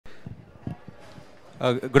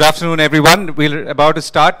Good afternoon, everyone. We're about to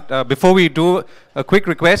start. Before we do, a quick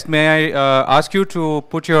request. May I ask you to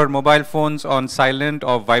put your mobile phones on silent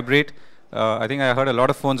or vibrate? I think I heard a lot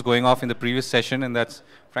of phones going off in the previous session, and that's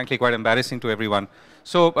frankly quite embarrassing to everyone.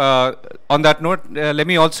 So on that note, let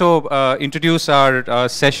me also introduce our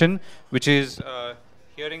session, which is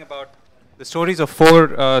hearing about the stories of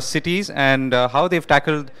four cities and how they've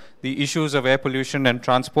tackled the issues of air pollution and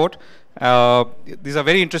transport. These are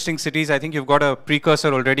very interesting cities. I think you've got a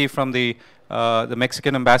precursor already from the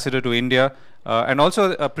Mexican ambassador to India, and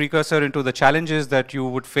also a precursor into the challenges that you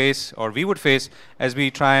would face, or we would face, as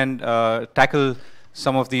we try and tackle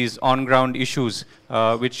some of these on-ground issues,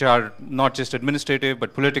 which are not just administrative,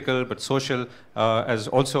 but political, but social, as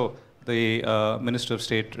also the Minister of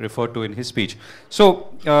State referred to in his speech.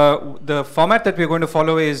 So the format that we're going to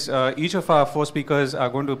follow is each of our four speakers are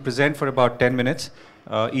going to present for about 10 minutes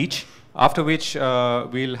each, after which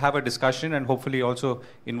we'll have a discussion and hopefully also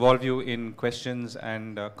involve you in questions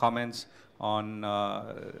and comments on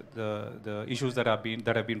the issues that have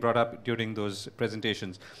been brought up during those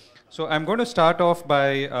presentations. So I'm going to start off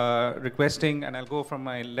by requesting, and I'll go from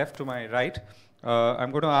my left to my right.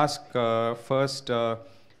 I'm going to ask first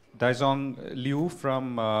Daizong Liu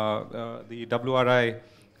from the WRI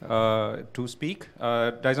to speak.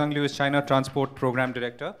 Daizong Liu is China Transport Program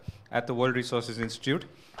Director at the World Resources Institute.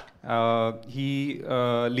 He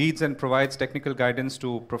leads and provides technical guidance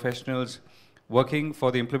to professionals working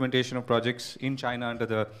for the implementation of projects in China under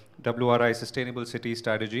the WRI Sustainable City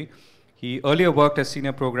Strategy. He earlier worked as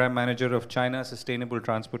Senior Program Manager of China Sustainable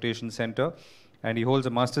Transportation Center, and he holds a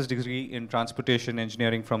master's degree in transportation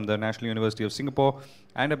engineering from the National University of Singapore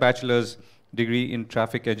and a bachelor's degree in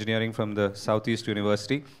traffic engineering from the Southeast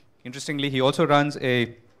University. Interestingly, he also runs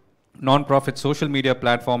a non-profit social media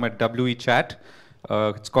platform at WeChat.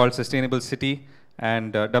 It's called Sustainable City,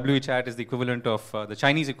 and WeChat is the equivalent of the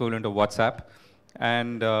Chinese equivalent of WhatsApp.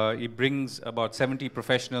 And he brings about 70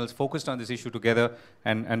 professionals focused on this issue together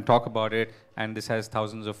and talk about it, and this has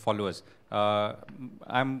thousands of followers.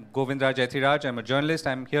 I'm Govindra Jaithiraj. I'm a journalist.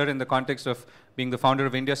 I'm here in the context of being the founder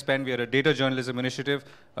of India Spend. We are a data journalism initiative.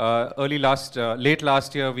 Late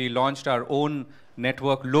last year, we launched our own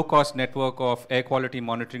network, low-cost network of air quality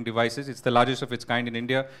monitoring devices. It's the largest of its kind in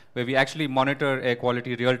India, where we actually monitor air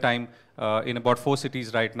quality real-time in about 4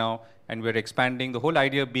 cities right now, and we're expanding. The whole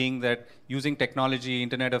idea being that using technology,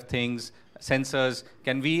 Internet of Things, sensors,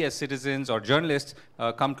 can we as citizens or journalists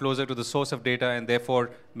come closer to the source of data and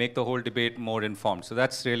therefore make the whole debate more informed. So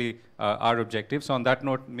that's really our objective. So on that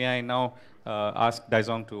note, may I now ask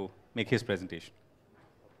Daizong to make his presentation.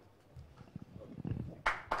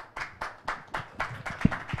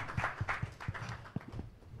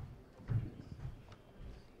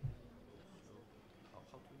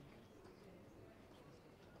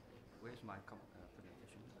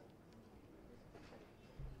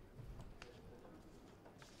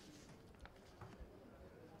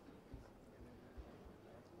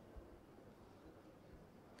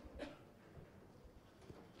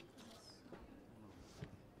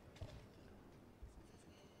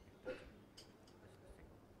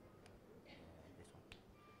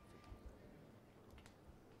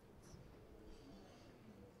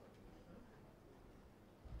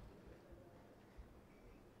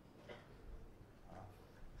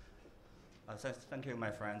 Thank you,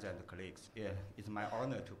 my friends and colleagues. Yeah, it's my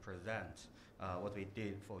honor to present what we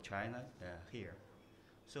did for China here.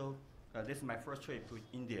 So this is my first trip to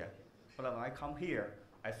India. But when I come here,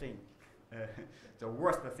 I think the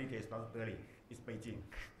worst city is not Delhi, it's Beijing,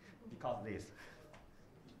 because of this.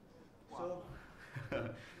 Wow.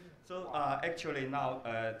 So actually now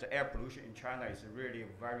the air pollution in China is really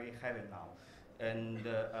very heavy now, and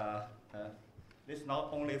this not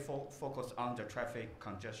only focus on the traffic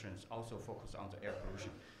congestions, also focus on the air pollution.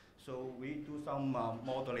 So we do some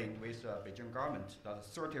modeling with Beijing government that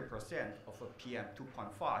 30% of PM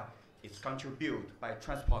 2.5 is contributed by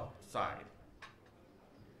transport side.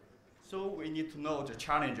 So we need to know the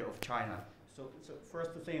challenge of China. So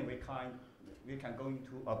first thing we can go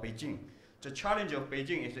into Beijing. The challenge of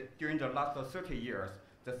Beijing is that during the last 30 years,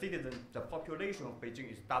 the population of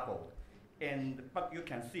Beijing is doubled. But you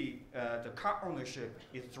can see the car ownership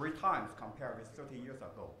is 3 times compared with 30 years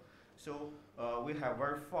ago. So we have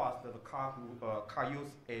very fast the car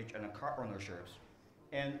usage and car ownerships.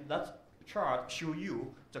 And that chart shows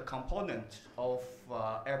you the component of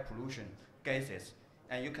air pollution gases.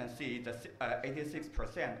 And you can see that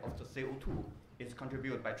 86% of the CO2 is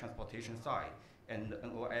contributed by transportation side, and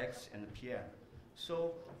NOx and PM.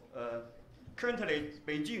 So currently,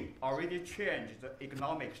 Beijing already changed the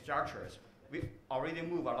economic structures we already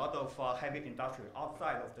move a lot of heavy industry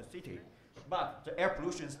outside of the city, but the air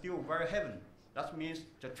pollution is still very heavy. That means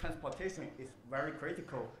the transportation is very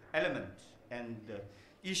critical element and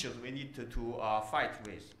issues we need to fight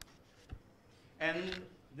with. And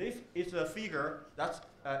this is a figure that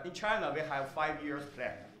in China we have 5 years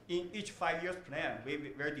plan. In each 5 years plan, we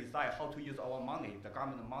decide how to use our money, the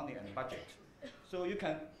government money and budget. So you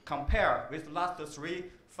can compare with the last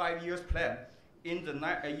 5 years plan. In the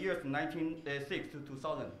years 1996 to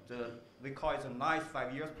 2000, we call it a nice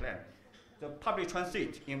 5 years plan. The public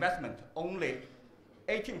transit investment only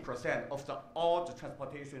 18% of all the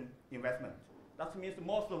transportation investment. That means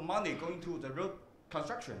most of the money going to the road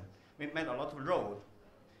construction. We made a lot of road.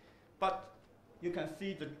 But you can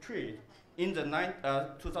see the trend in the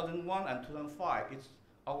 2001 and 2005, it's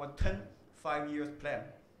our 10 5 years plan.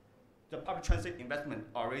 The public transit investment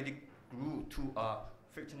already grew to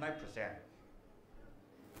 59%.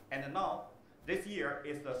 And now, this year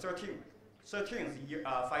is the 13th year,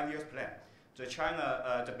 5 years plan. The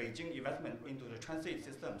the Beijing investment into the transit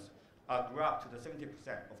systems grew up to the 70%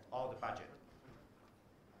 of all the budget.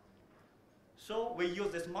 So we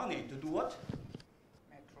use this money to do what?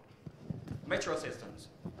 Metro systems.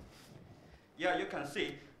 Yeah, you can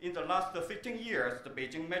see in the last 15 years, the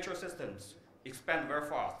Beijing metro systems expand very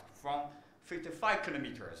fast from 55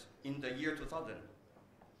 kilometers in the year 2000,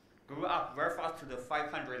 grew up very fast to the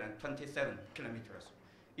 527 kilometers.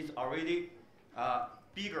 It's already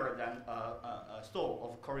bigger than Seoul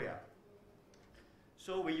of Korea.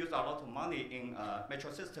 So we use a lot of money in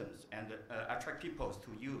metro systems and attract people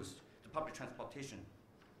to use the public transportation.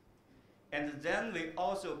 And then we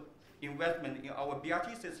also investment in our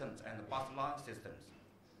BRT systems and bus line systems.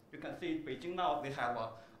 You can see in Beijing now, we have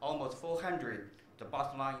almost 400 the bus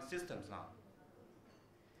line systems now.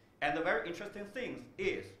 And the very interesting thing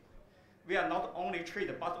is, we are not only treat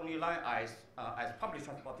the bus only line as public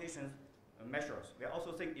transportation measures. We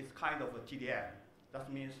also think it's kind of a TDM.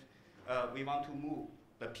 That means we want to move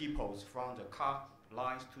the peoples from the car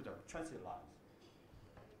lines to the transit lines.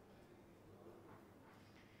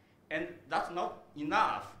 And that's not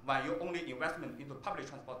enough when you only investment into public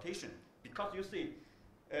transportation, because you see,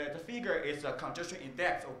 the figure is a congestion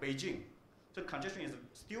index of Beijing. So congestion is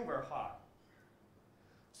still very high.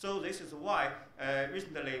 So this is why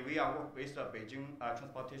recently we are working with the Beijing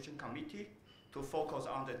Transportation Committee to focus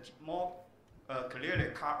on the more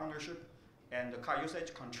clearly car ownership and the car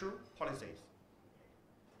usage control policies.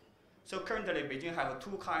 So currently Beijing have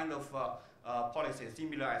two kind of policies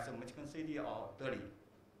similar as Mexican City or Delhi.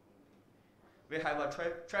 We have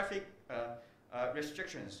traffic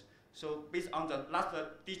restrictions. So based on the last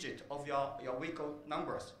digit of your vehicle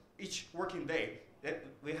numbers, each working day,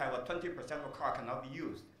 we have a 20% of car cannot be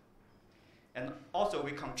used. And also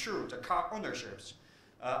we control the car ownerships.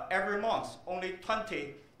 Every month, only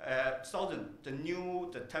 20,000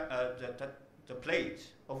 the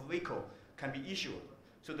plate of vehicle can be issued.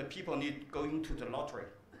 So the people need going to the lottery.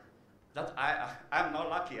 That I'm not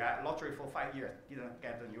lucky. I lottery for 5 years, didn't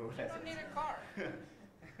get the new license. You don't need a car.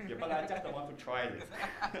 Yeah, but I just want to try it.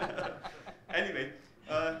 Anyway,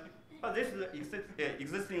 but this is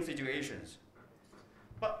existing situations.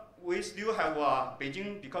 But we still have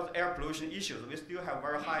Beijing, because air pollution issues, we still have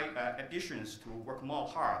very high additions to work more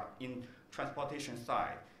hard in transportation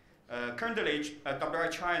side. Currently, WRI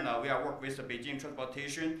China, we are working with the Beijing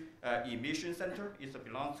Transportation Emission Center. It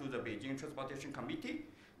belongs to the Beijing Transportation Committee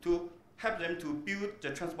to help them to build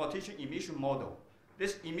the transportation emission model.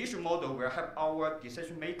 This emission model will help our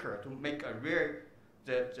decision maker to make a real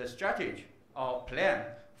the strategy or plan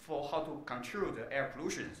for how to control the air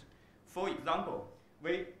pollution. For example,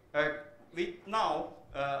 we now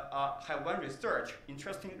have one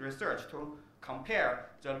interesting research to compare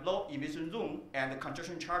the low emission zone and the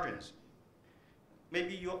congestion charges.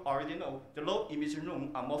 Maybe you already know the low emission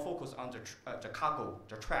zone are more focused on the cargo,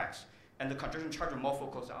 the tracks, and the congestion charge are more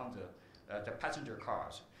focused on the passenger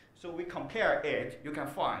cars. So we compare it, you can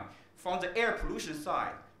find from the air pollution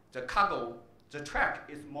side, the cargo, the track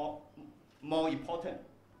is more important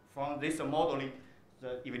from this modeling,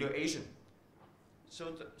 the evaluation.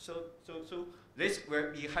 So this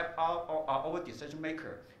will be help our decision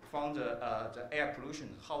maker from the air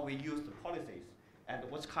pollution, how we use the policies, and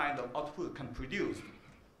what kind of output can produce.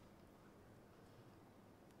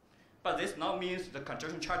 But this now means the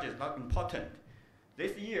congestion charge is not important.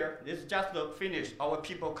 This year, this just finished our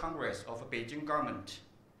People Congress of Beijing government.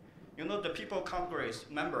 You know, the People Congress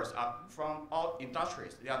members are from all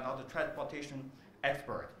industries. They are not the transportation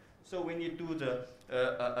expert. So we need to do the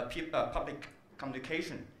public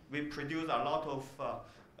communication. We produce a lot of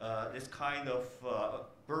this kind of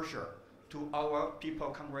brochure to our people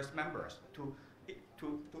Congress members to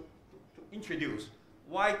introduce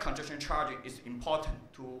why congestion charging is important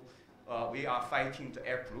to we are fighting the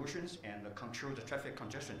air pollution and control the traffic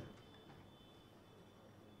congestion.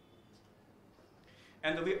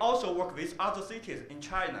 And we also work with other cities in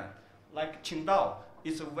China, like Qingdao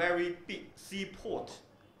is a very big seaport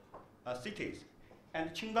cities. And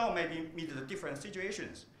Qingdao maybe meet the different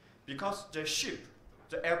situations because the ship,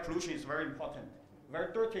 the air pollution is very important.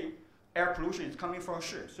 Very dirty air pollution is coming from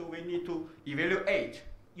ships, so we need to evaluate,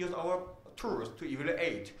 use our tools to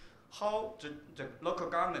evaluate how the local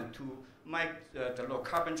government to make the low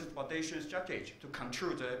carbon transportation strategy to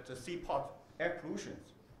control the seaport air pollution.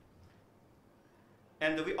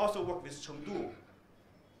 And we also work with Chengdu.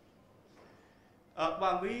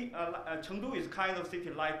 Chengdu is kind of city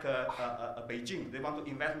like Beijing. They want to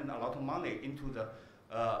invest a lot of money into the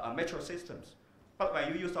metro systems. But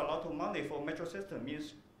when you use a lot of money for metro system,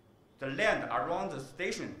 means the land around the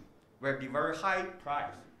station will be very high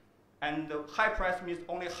price. And the high price means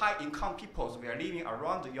only high income people will living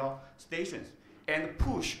around your stations and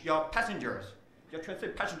push your passengers, your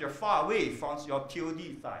transit passenger far away from your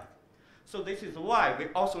TOD side. So this is why we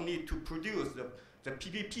also need to produce the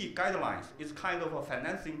PPP guidelines. It's kind of a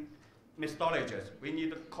financing methodologies. We need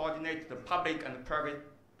to coordinate the public and private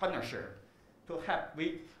partnership to help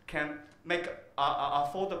we can make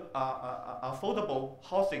affordable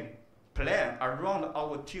housing plan around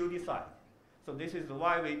our TOD side. So this is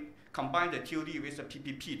why we combine the TOD with the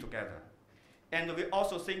PPP together. And we're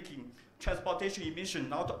also thinking transportation emission,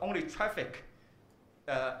 not only traffic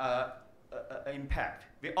impact,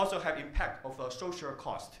 we also have impact of social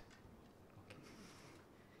cost.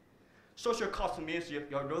 Social cost means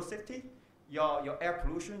your road safety, your air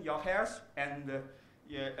pollution, your health, and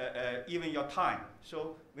even your time.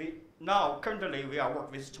 So currently we are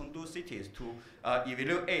working with Chengdu cities to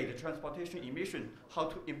evaluate the transportation emission, how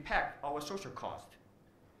to impact our social cost.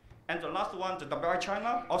 And the last one, the WRI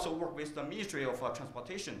China also work with the Ministry of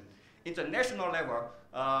Transportation. In the national level,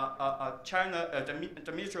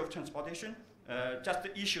 the Ministry of Transportation just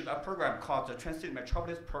issued a program called the Transit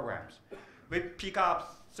Metropolis Programs. We pick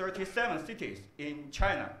up 37 cities in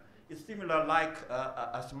China. It's similar like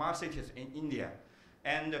smart cities in India.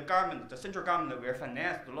 And the central government will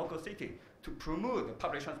finance the local city to promote the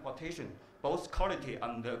public transportation, both quality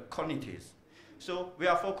and quantities. So we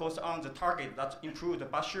are focused on the target that improve the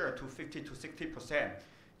bus share to 50 to 60%,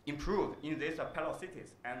 improved in these pilot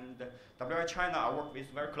cities. And WRI China, I work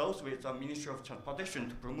very close with the Ministry of Transportation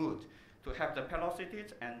to promote, to have the pilot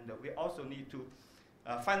cities, and we also need to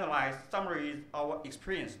finalize, summarize our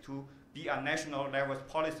experience to be a national level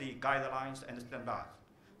policy guidelines and standards.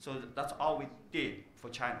 So that's all we did for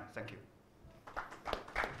China. Thank you.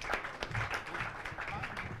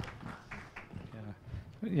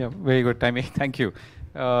 Yeah, very good timing. Thank you.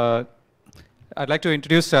 I'd like to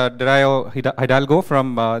introduce Dario Hidalgo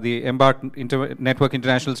from the EMBART Network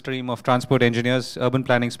International Stream of Transport Engineers, Urban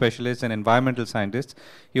Planning Specialists, and Environmental Scientists.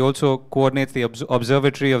 He also coordinates the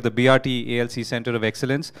observatory of the BRT ALC Center of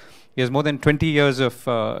Excellence. He has more than 20 years of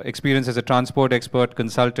experience as a transport expert,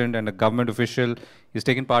 consultant, and a government official. He's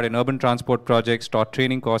taken part in urban transport projects, taught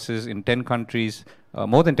training courses in 10 countries,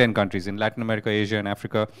 more than 10 countries in Latin America, Asia, and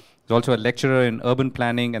Africa. He's also a lecturer in urban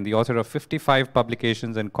planning and the author of 55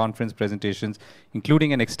 publications and conference presentations,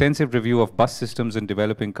 including an extensive review of bus systems in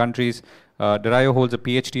developing countries. Dario holds a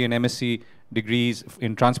PhD and MSc degrees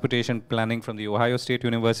in transportation planning from the Ohio State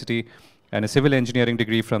University and a civil engineering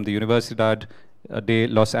degree from the Universidad de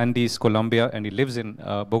los Andes, Colombia, and he lives in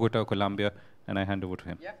Bogota, Colombia, and I hand over to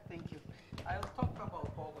him. Yeah, thank you. I'll talk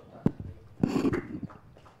about Bogota.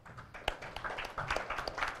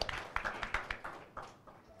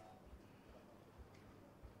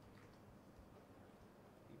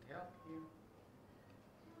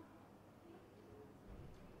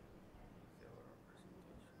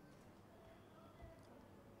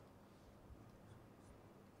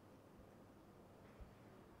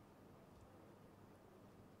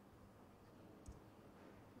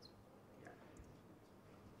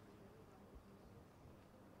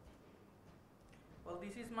 Well,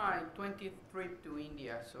 this is my 20th trip to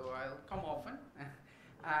India, so I'll come often.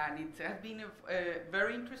 And it has been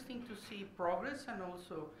very interesting to see progress and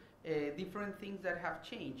also different things that have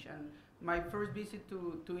changed. And my first visit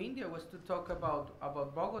to India was to talk about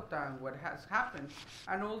Bogota and what has happened.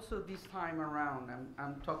 And also this time around,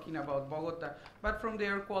 I'm talking about Bogota, but from the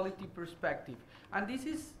air quality perspective. And this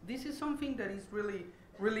is something that is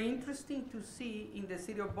really interesting to see in the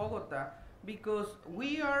city of Bogota, because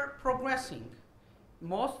we are progressing.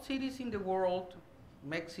 Most cities in the world,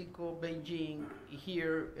 Mexico, Beijing,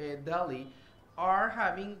 here, Delhi, are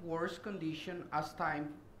having worse condition as time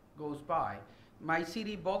goes by. My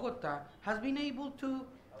city, Bogota, has been able to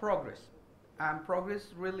progress, and progress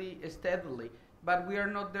really steadily, but we are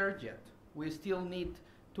not there yet. We still need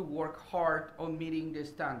to work hard on meeting the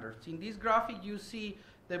standards. In this graphic, you see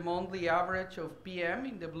the monthly average of PM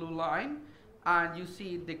in the blue line, and you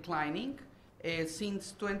see it declining.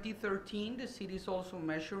 Since 2013, the city is also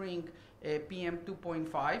measuring PM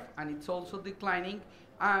 2.5, and it's also declining,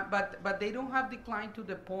 but they don't have declined to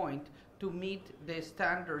the point to meet the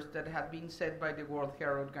standards that have been set by the World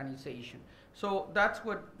Health Organization. So that's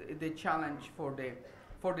what the challenge for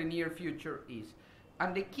the near future is.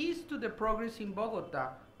 And the keys to the progress in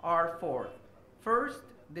Bogota are four. First,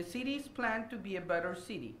 the city is planned to be a better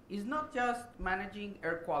city. It's not just managing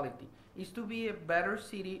air quality, it's to be a better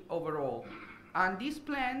city overall. And these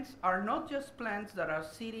plans are not just plans that are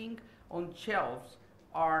sitting on shelves,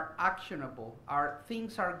 are actionable,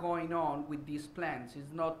 things are going on with these plans.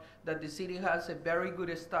 It's not that the city has a very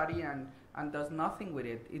good study and does nothing with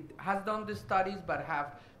it. It has done the studies but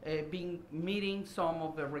have been meeting some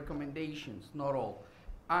of the recommendations, not all.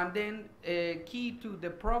 And then key to the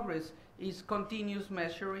progress is continuous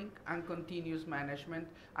measuring and continuous management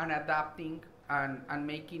and adapting and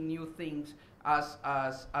making new things as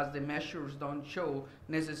the measures don't show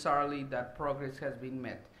necessarily that progress has been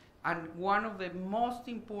met. And one of the most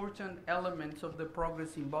important elements of the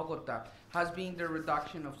progress in Bogota has been the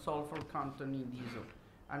reduction of sulfur content in diesel.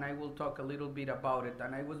 And I will talk a little bit about it.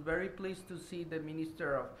 And I was very pleased to see the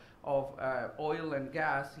Minister of Oil and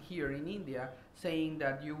Gas here in India saying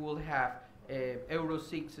that you will have a Euro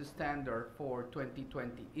 6 standard for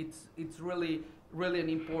 2020. It's really an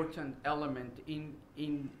important element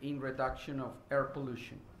in reduction of air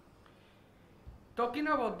pollution. Talking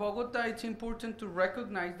about Bogota, it's important to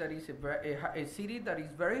recognize that it's a city that is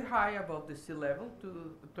very high above the sea level,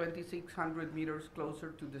 to 2,600 meters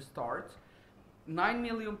closer to the stars. 9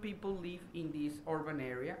 million people live in this urban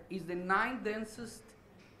area. It's the 9th densest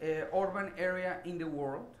urban area in the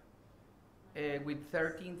world, with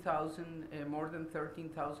 13,000, more than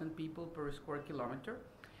 13,000 people per square kilometer.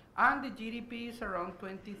 And the GDP is around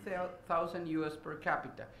 20,000 US per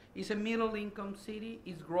capita. It's a middle income city,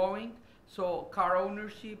 it's growing. So car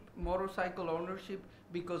ownership, motorcycle ownership,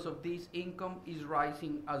 because of this income, is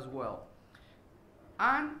rising as well.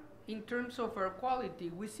 And in terms of air quality,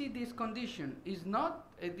 we see this condition is not,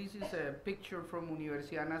 this is a picture from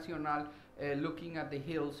Universidad Nacional looking at the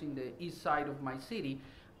hills in the east side of my city.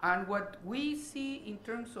 And what we see in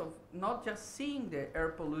terms of not just seeing the air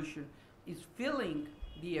pollution is feeling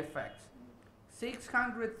the effects.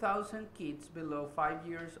 600,000 kids below 5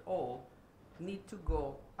 years old need to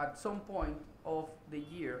go at some point of the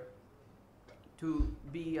year to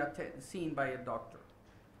be seen by a doctor.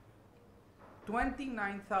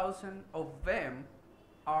 29,000 of them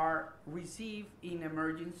are received in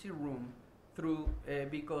emergency room through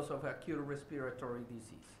because of acute respiratory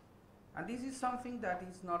disease. And this is something that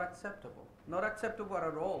is not acceptable. Not acceptable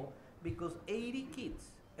at all, because 80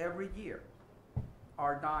 kids every year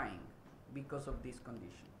are dying because of this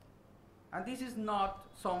condition. And this is not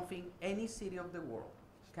something any city of the world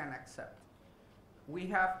can accept. We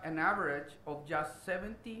have an average of just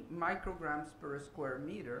 70 micrograms per square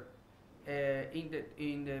meter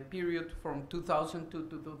in the period from 2002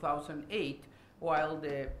 to 2008, while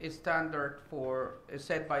the standard for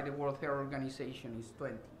set by the World Health Organization is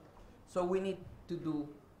 20. So we need to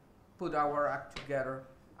put our act together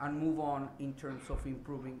and move on in terms of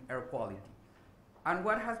improving air quality. And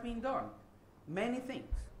what has been done? Many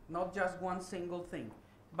things, not just one single thing.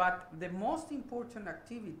 But the most important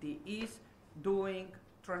activity is doing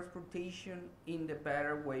transportation in the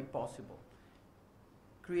better way possible.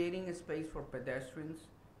 Creating a space for pedestrians,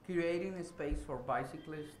 creating a space for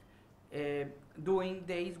bicyclists, doing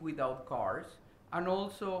days without cars, and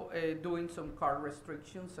also doing some car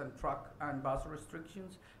restrictions and truck and bus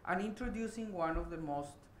restrictions, and introducing one of the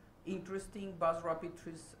most interesting bus rapid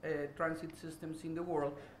transit systems in the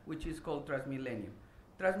world, which is called Transmilenio.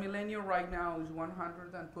 Transmilenio right now is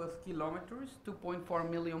 112 kilometers, 2.4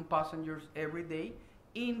 million passengers every day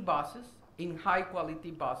in buses, in high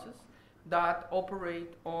quality buses that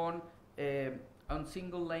operate on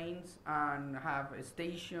single lanes and have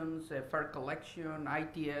stations, fare collection,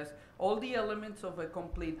 ITS, all the elements of a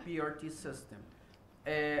complete BRT system.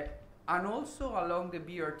 And also along the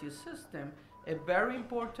BRT system, a very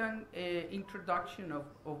important introduction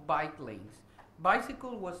of bike lanes.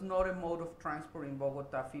 Bicycle was not a mode of transport in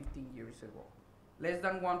Bogota 15 years ago. Less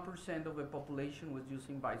than 1% of the population was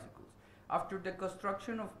using bicycles. After the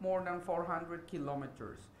construction of more than 400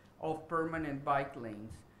 kilometers of permanent bike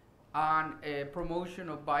lanes, and promotion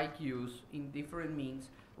of bike use in different means.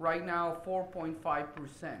 Right now,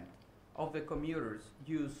 4.5% of the commuters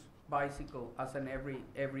use bicycle as an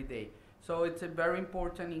every day. So it's a very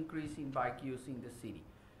important increase in bike use in the city.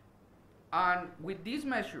 And with these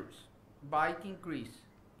measures, bike increase,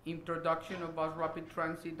 introduction of bus rapid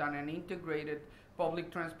transit and an integrated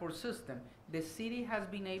public transport system, the city has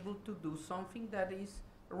been able to do something that is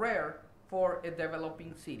rare for a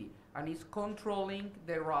developing city, and is controlling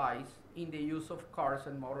the rise in the use of cars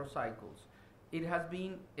and motorcycles. It has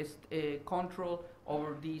been controlled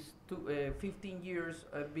over these 15 years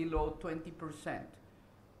below 20%.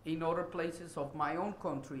 In other places of my own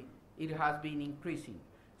country, it has been increasing.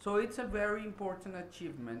 So it's a very important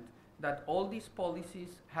achievement that all these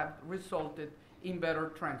policies have resulted in better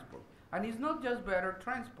transport. And it's not just better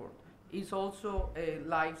transport, it's also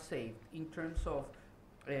life saved in terms of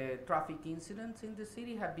traffic incidents in the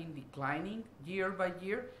city have been declining year by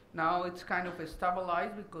year. Now it's kind of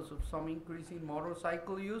stabilized because of some increase in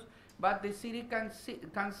motorcycle use, but the city can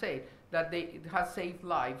say that it has saved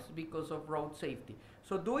lives because of road safety.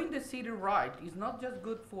 So doing the city right is not just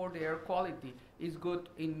good for the air quality, it's good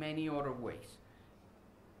in many other ways.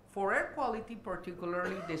 For air quality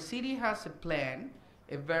particularly, the city has a plan,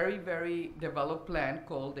 a very, very developed plan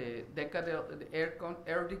called the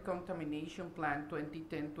Air Decontamination Plan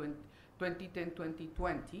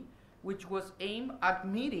 2010-2020, which was aimed at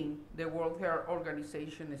meeting the World Health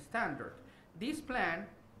Organization standard. This plan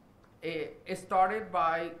started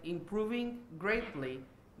by improving greatly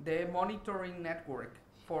the monitoring network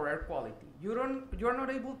for air quality. You're not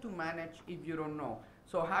able to manage if you don't know.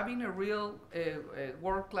 So having a real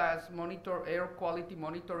world-class air quality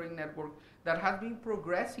monitoring network that has been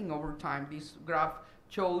progressing over time, this graph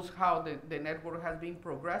shows how the network has been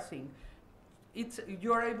progressing.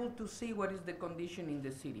 You're able to see what is the condition in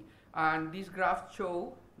the city. And these graphs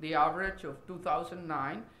show the average of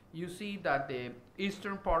 2009. You see that the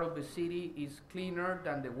eastern part of the city is cleaner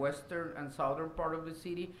than the western and southern part of the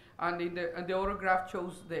city. And the other graph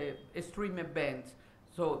shows the extreme events.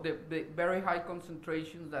 So the very high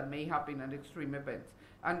concentrations that may happen at extreme events.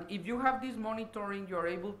 And if you have this monitoring, you're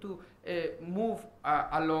able to move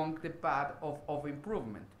along the path of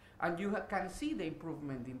improvement. And you can see the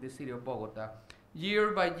improvement in the city of Bogota.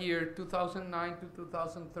 Year by year, 2009 to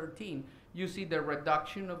 2013, you see the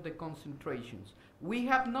reduction of the concentrations. We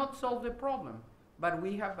have not solved the problem, but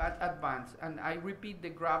we have advanced. And I repeat the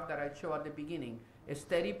graph that I showed at the beginning, a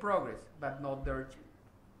steady progress, but not there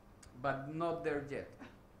yet.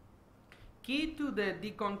 Key to the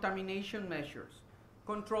decontamination measures: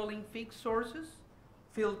 controlling fixed sources,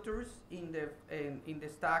 filters in the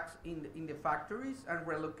stacks in the factories and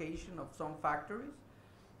relocation of some factories,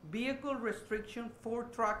 vehicle restriction for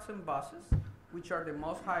trucks and buses, which are the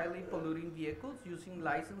most highly polluting vehicles, using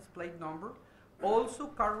license plate number. Also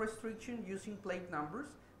car restriction using plate numbers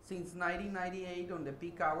since 1998 on the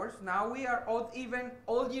peak hours. Now we are odd even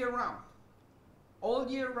all year round. All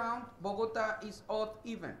year round, Bogota is odd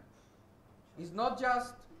even. It's not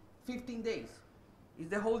just 15 days, it's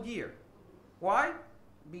the whole year. Why?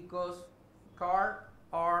 Because cars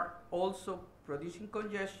are also producing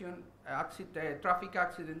congestion, traffic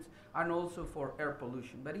accidents, and also for air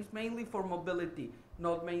pollution. But it's mainly for mobility,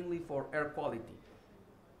 not mainly for air quality.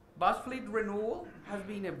 Bus fleet renewal has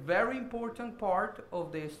been a very important part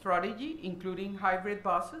of the strategy, including hybrid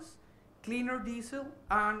buses, cleaner diesel,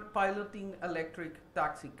 and piloting electric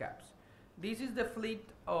taxi cabs. This is the fleet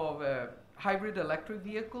of hybrid electric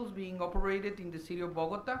vehicles being operated in the city of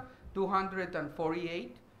Bogota,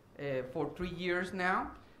 248 for 3 years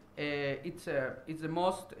now. It's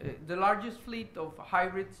the largest fleet of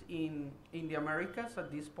hybrids in the Americas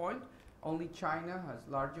at this point. Only China has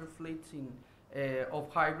larger fleets of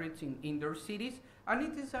hybrids in their cities, and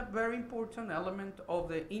it is a very important element of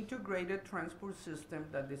the integrated transport system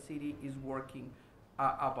that the city is working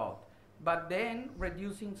about. But then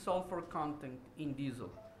reducing sulfur content in diesel.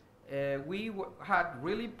 We had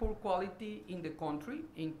really poor quality in the country.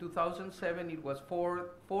 In 2007, it was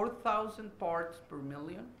 4,000 parts per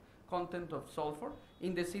million content of sulfur.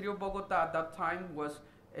 In the city of Bogota at that time was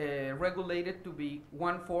regulated to be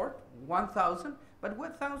 1,000, but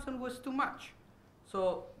 1,000 was too much.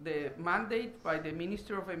 So the mandate by the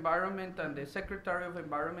Minister of Environment and the Secretary of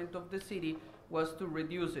Environment of the city was to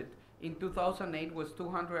reduce it. In 2008 was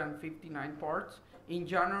 259 parts. In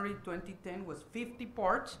January 2010 was 50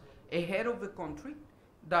 parts, ahead of the country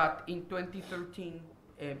that in 2013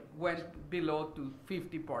 went below to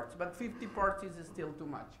 50 parts. But 50 parts is still too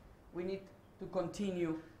much. We need to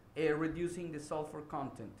continue reducing the sulfur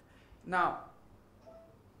content. Now,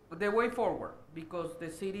 the way forward, because the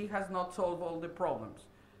city has not solved all the problems.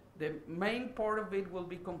 The main part of it will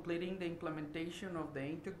be completing the implementation of the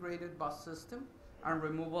integrated bus system and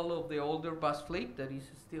removal of the older bus fleet that is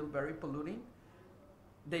still very polluting.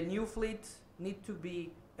 The new fleets need to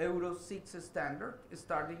be Euro 6 standard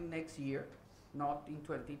starting next year, not in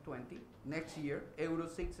 2020. Next year, Euro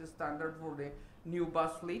 6 standard for the new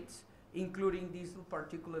bus fleets, including diesel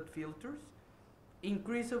particulate filters.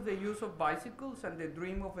 Increase of the use of bicycles, and the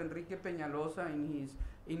dream of Enrique Peñalosa in his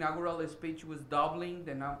inaugural speech was doubling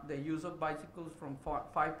the use of bicycles from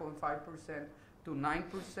 5.5% to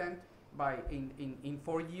 9% in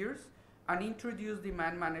 4 years, and introduce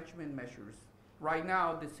demand management measures. Right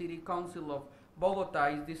now, the City Council of Bogota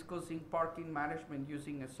is discussing parking management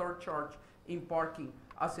using a surcharge in parking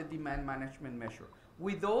as a demand management measure.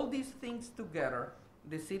 With all these things together,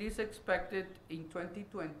 the city is expected in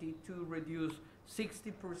 2020 to reduce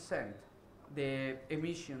 60% the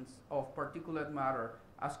emissions of particulate matter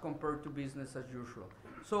as compared to business as usual.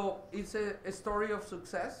 So it's a story of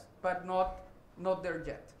success, but not there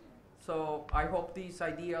yet. So I hope these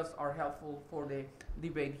ideas are helpful for the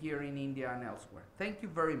debate here in India and elsewhere. Thank you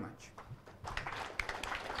very much.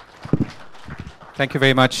 Thank you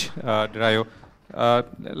very much, Dario. I'd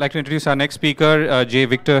like to introduce our next speaker, J.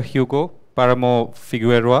 Victor Hugo Paramo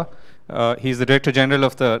Figueroa. He's the Director General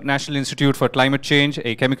of the National Institute for Climate Change,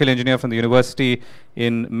 a chemical engineer from the University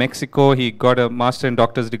in Mexico. He got a master and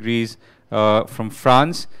doctor's degrees from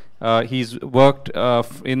France. He's worked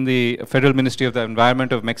in the Federal Ministry of the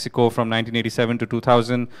Environment of Mexico from 1987 to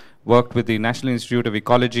 2000, worked with the National Institute of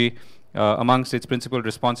Ecology. Amongst its principal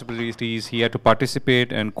responsibilities, he had to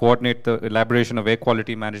participate and coordinate the elaboration of air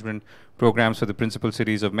quality management programs for the principal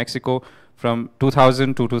cities of Mexico. From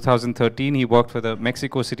 2000 to 2013, he worked for the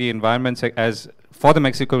Mexico City Environment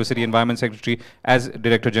Secretary as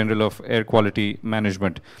Director General of Air Quality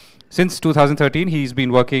Management. Since 2013, he's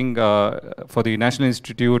been working for the National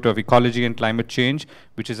Institute of Ecology and Climate Change,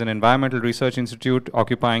 which is an environmental research institute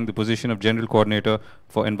occupying the position of General Coordinator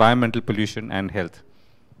for Environmental Pollution and Health.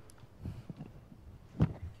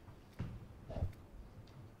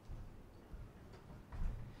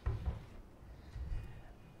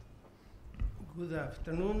 Good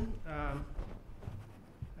afternoon. I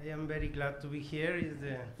am very glad to be here. It's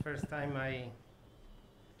the first time I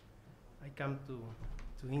come to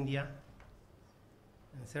India,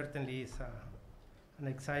 and certainly it's an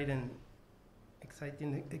exciting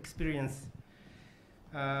experience.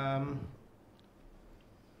 I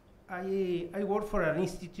work for an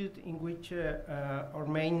institute in which our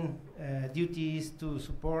main duty is to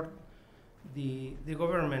support the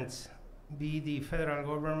governments, be the federal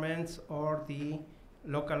governments or the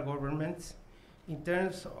local governments, in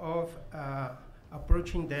terms of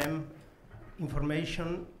approaching them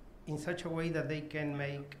information in such a way that they can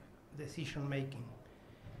make decision making.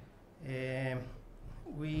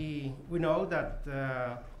 We know that,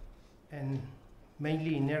 and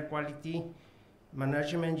mainly in air quality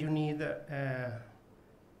management, you need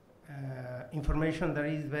information that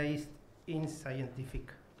is based in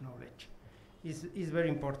scientific knowledge. Is very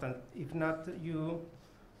important. If not, you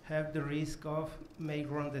have the risk of make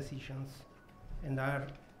wrong decisions, and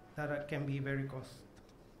that can be very costly.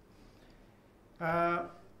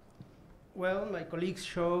 Well, my colleagues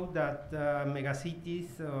show that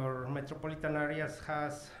megacities or metropolitan areas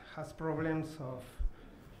has problems of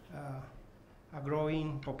a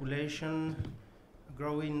growing population, a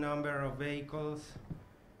growing number of vehicles,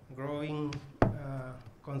 growing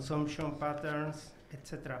consumption patterns,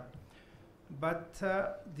 etc. But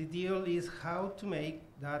the deal is how to make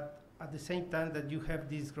that at the same time that you have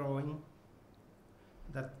this growing,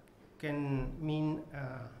 that can mean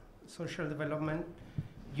social development,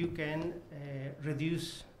 you can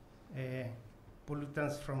reduce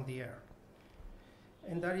pollutants from the air.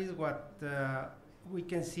 And that is what we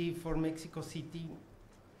can see for Mexico City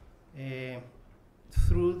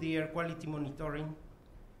through the air quality monitoring.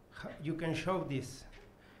 You can show this.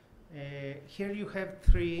 Here you have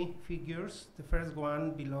three figures. The first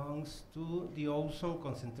one belongs to the ozone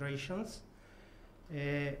concentrations.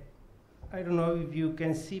 I don't know if you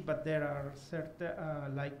can see, but there are certain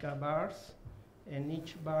bars, and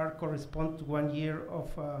each bar corresponds to 1 year of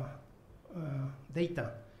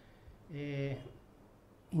data.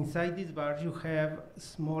 Inside these bars you have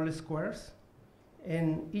small squares,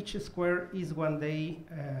 and each square is 1 day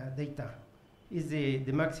data. Is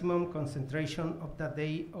the maximum concentration of that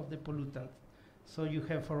day of the pollutant. So you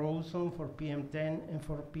have for ozone, for PM10, and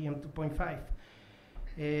for PM2.5.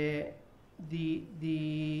 The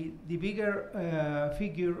bigger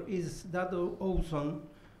figure is that ozone,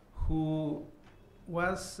 who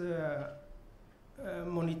was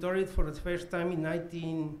monitored for the first time in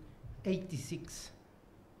 1986.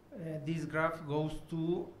 this graph goes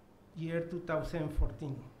to year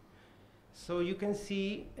 2014. So you can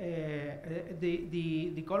see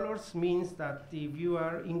the colors means that if you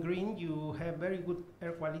are in green, you have very good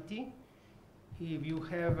air quality. If you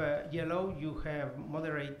have yellow, you have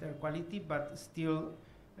moderate air quality, but still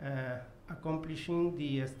accomplishing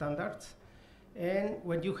the standards. And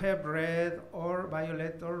when you have red or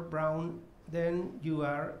violet or brown, then you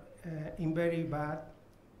are in very bad,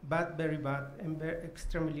 very bad, and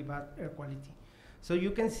extremely bad air quality. So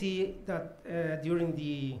you can see that during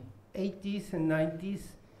the 80s and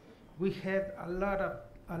 90s, we had a lot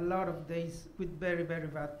of days with very, very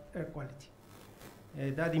bad air quality.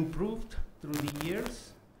 That improved through the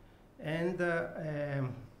years, and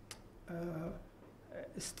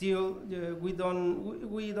still we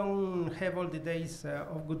don't have all the days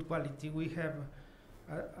of good quality. We have,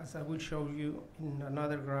 as I will show you in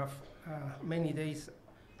another graph, many days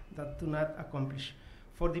that do not accomplish.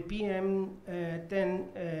 For the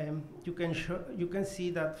PM10, you can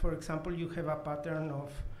see that, for example, you have a pattern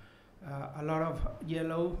of a lot of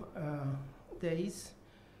yellow days,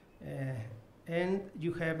 and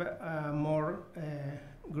you have more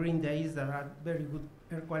green days that are very good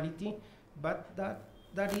air quality, but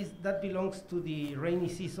that belongs to the rainy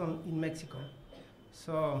season in Mexico.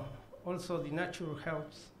 So also the nature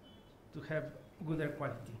helps to have good air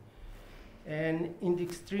quality. And in the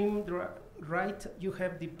extreme right, you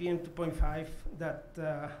have the PM2.5 that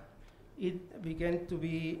it began to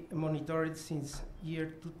be monitored since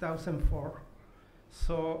year 2004.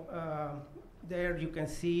 So there you can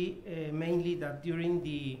see mainly that during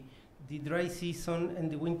the dry season and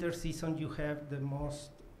the winter season, you have the most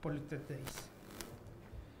polluted days.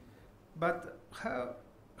 But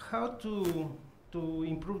how to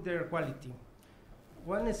improve their quality?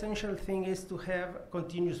 One essential thing is to have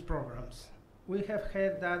continuous programs. We have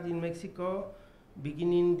had that in Mexico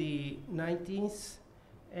beginning the 90s,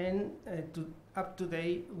 and up to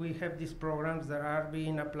date we have these programs that are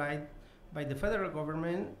being applied by the federal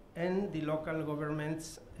government and the local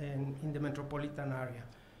governments in the metropolitan area.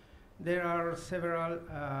 There are several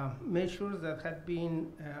measures that have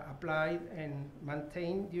been applied and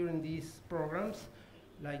maintained during these programs,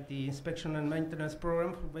 like the inspection and maintenance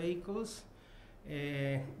program for vehicles,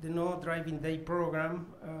 the no driving day program.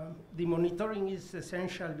 The monitoring is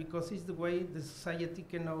essential because it's the way the society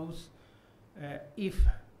can know if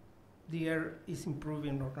the air is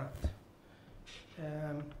improving or not.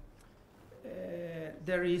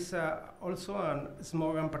 There is also a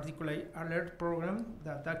smog and particulate alert program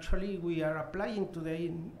that actually we are applying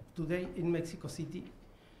today in Mexico City.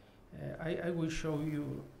 I will show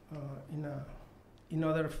you in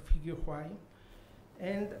another figure why.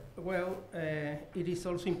 And well, it is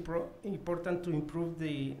also important to improve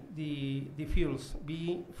the fuels,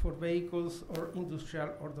 be for vehicles or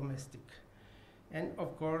industrial or domestic. And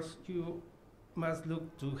of course, you must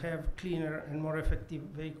look to have cleaner and more effective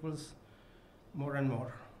vehicles more and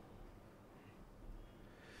more.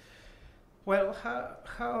 Well,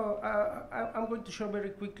 I'm going to show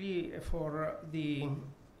very quickly for the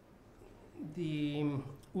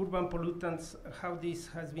urban pollutants how this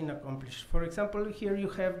has been accomplished. For example, here you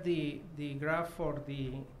have the graph for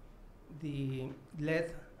the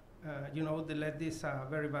lead. You know, the lead is a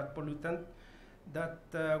very bad pollutant. That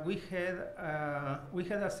we had a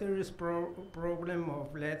serious problem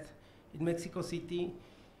of lead in Mexico City.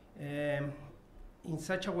 In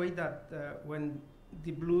such a way that when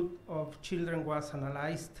the blood of children was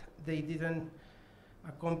analyzed, they didn't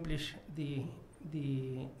accomplish the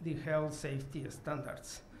health safety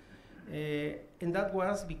standards. And that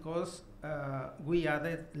was because we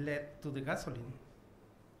added lead to the gasoline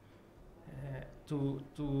to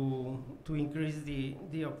increase the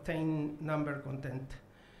octane number content.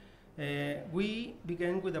 We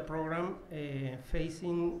began with a program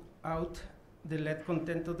phasing out the lead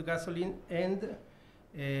content of the gasoline, and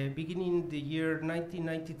beginning the year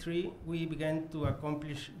 1993, we began to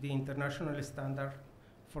accomplish the international standard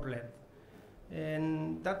for lead.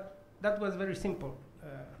 And that was very simple.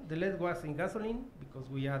 The lead was in gasoline because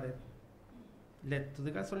we added lead to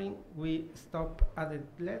the gasoline. We stopped added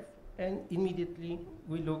lead, and immediately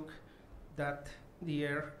we look that the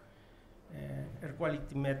air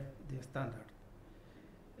quality met the standard.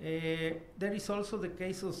 There is also the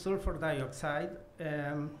case of sulfur dioxide.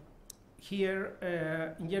 Here,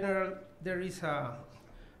 in general, there is a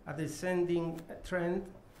descending trend,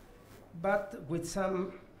 but with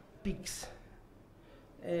some peaks.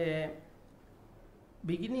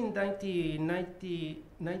 Beginning in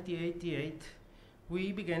 1988,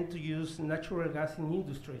 we began to use natural gas in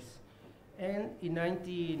industries. And in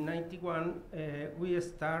 1991, we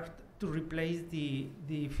start to replace the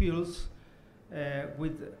fuels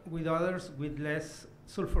with others with less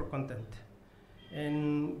sulfur content.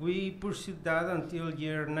 And we pursued that until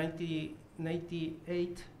year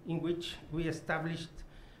 1998, in which we established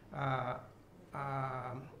a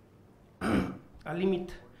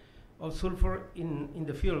limit of sulfur in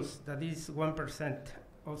the fuels, that is 1%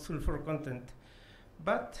 of sulfur content.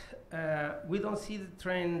 But we don't see the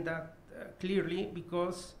trend that clearly,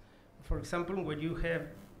 because, for example, when you have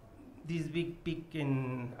this big peak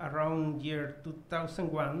in around year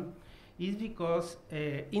 2001, is because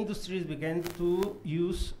industries began to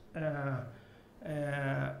use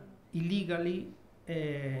illegally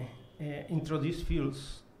introduced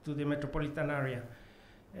fuels to the metropolitan area.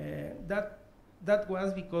 That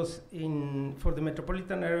was because for the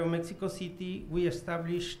metropolitan area of Mexico City, we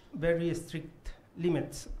established very strict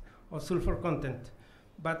limits of sulfur content,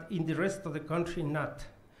 but in the rest of the country, not.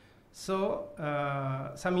 So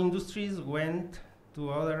some industries went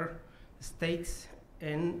to other states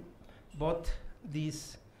and bought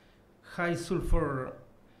these high sulfur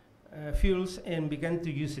fuels and began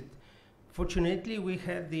to use it. Fortunately, we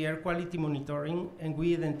had the air quality monitoring, and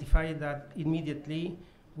we identified that immediately.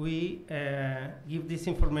 We give this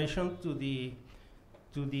information to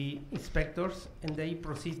the inspectors, and they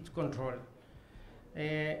proceed to control.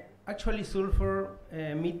 Actually, sulfur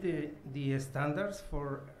meet the standards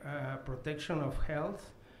for protection of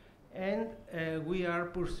health, and we are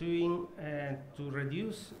pursuing to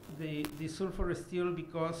reduce the sulfur still,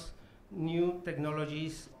 because new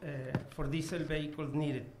technologies for diesel vehicles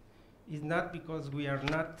needed. It's not because we are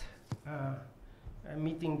not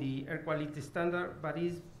meeting the air quality standard, but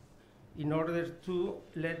is in order to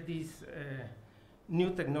let these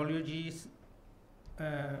new technologies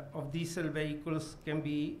of diesel vehicles can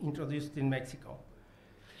be introduced in Mexico.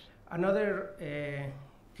 Another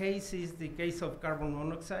case is the case of carbon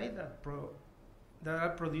monoxide that are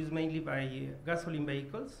produced mainly by gasoline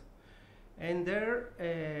vehicles. And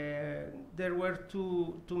there were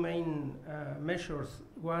two main measures.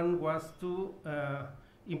 One was to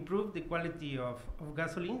improve the quality of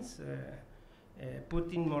gasolines,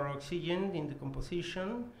 putting more oxygen in the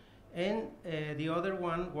composition, and the other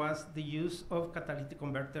one was the use of catalytic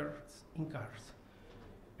converters in cars.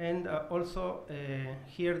 And also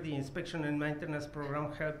here the inspection and maintenance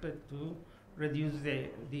program helped to reduce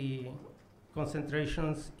the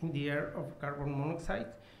concentrations in the air of carbon monoxide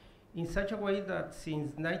in such a way that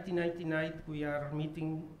since 1999 we are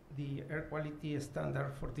meeting the air quality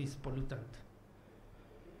standard for this pollutant.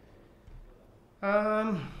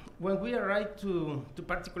 When we arrived to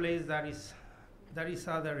particulates, that is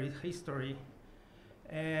other history.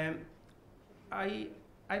 I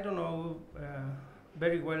don't know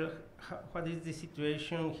very well what is the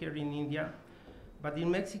situation here in India, but in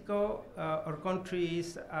Mexico, our country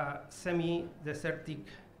is a semi-desertic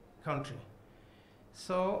country.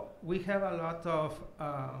 So we have a lot of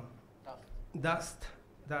dust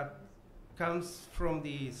that comes from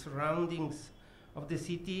the surroundings of the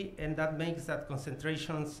city, and that makes that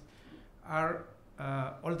concentrations are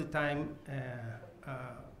all the time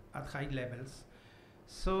at high levels.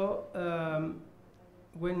 So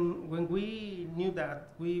when we knew that,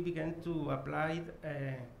 we began to apply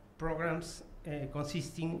programs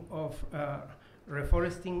consisting of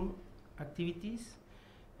reforesting activities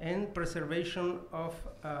and preservation of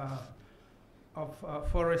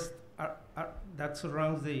forest that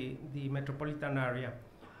surrounds the metropolitan area.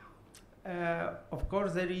 Of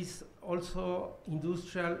course, there is also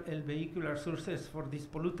industrial and vehicular sources for this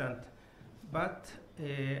pollutant, but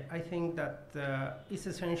I think that it's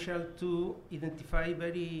essential to identify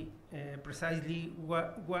very precisely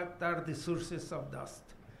what are the sources of dust.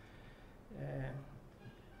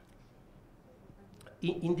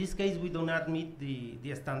 In this case, we do not meet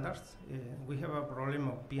the standards. We have a problem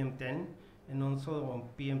of PM10 and also on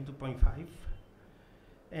PM2.5.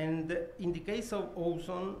 And in the case of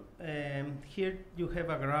ozone, here you have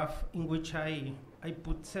a graph in which I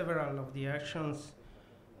put several of the actions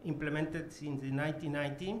implemented since the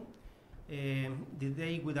 1990. The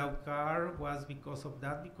day without car was because of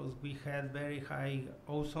that, because we had very high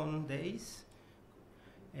ozone days.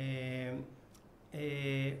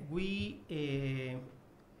 We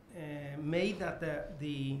made that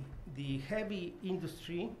the heavy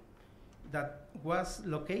industry that was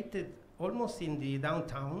located almost in the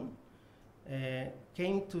downtown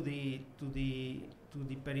came to the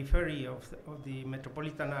periphery of the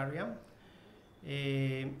metropolitan area.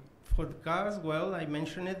 For the cars, well, I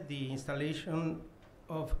mentioned it, the installation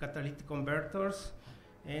of catalytic converters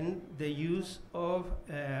and the use of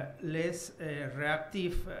less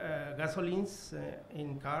reactive gasolines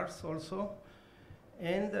in cars also.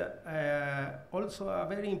 And also a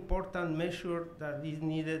very important measure that is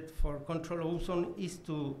needed for control ozone is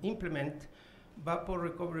to implement vapor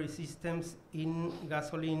recovery systems in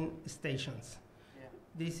gasoline stations. Yeah.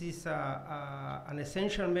 This is an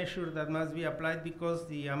essential measure that must be applied because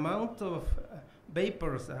the amount of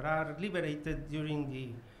vapors that are liberated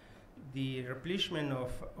during the replenishment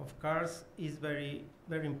of cars is very,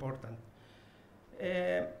 very important.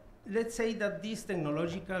 Let's say that these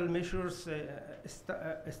technological measures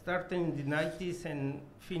started in the 90s and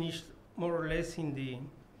finished more or less in the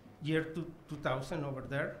year 2000 over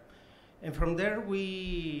there. And from there,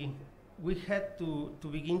 we had to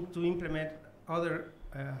begin to implement other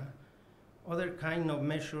kind of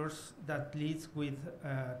measures that leads with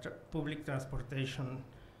public transportation.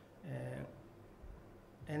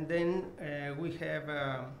 And then we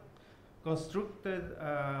have constructed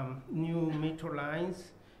new metro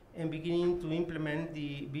lines and beginning to implement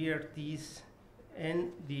the BRTs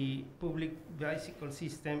and the public bicycle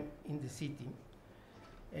system in the city.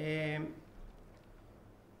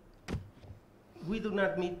 We do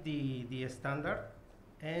not meet the standard,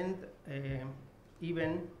 and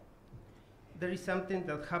even there is something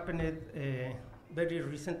that happened very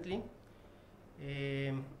recently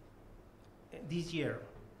this year.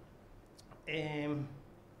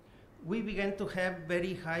 We began to have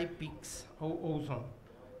very high peaks of ozone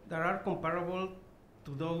that are comparable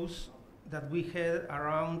to those that we had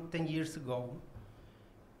around 10 years ago.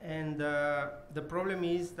 And the problem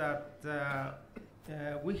is that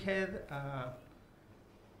we had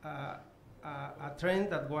a trend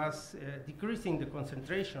that was decreasing the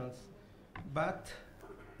concentrations, but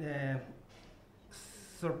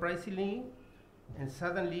surprisingly and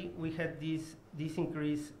suddenly we had this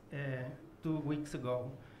increase 2 weeks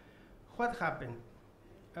ago. What happened?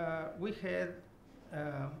 We had,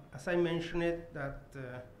 as I mentioned it, that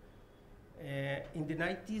in the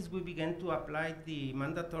 90s we began to apply the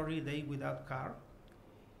mandatory day without car,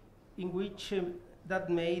 in which that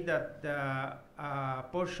made that a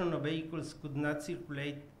portion of vehicles could not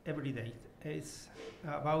circulate every day. It's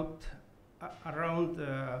about around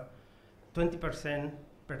 20%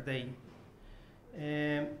 per day.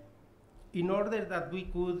 In order that we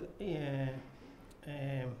could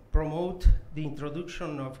promote the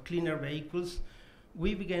introduction of cleaner vehicles,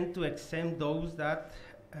 we began to exempt those that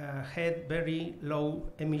had very low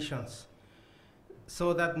emissions.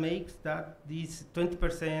 So that makes that these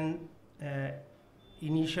 20%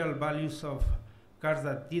 initial values of cars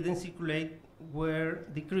that didn't circulate were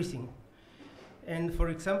decreasing. And for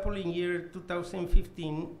example, in year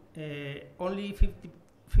 2015, only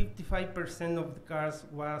 55% of the cars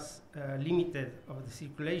was limited of the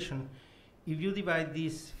circulation. If you divide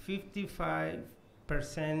this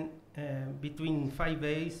 55% between 5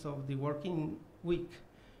 days of the working week,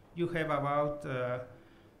 you have about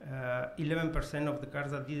 11% of the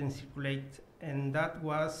cars that didn't circulate, and that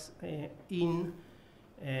was in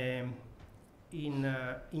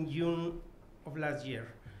June of last year.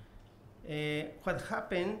 What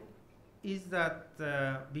happened is that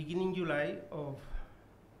beginning July of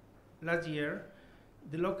last year,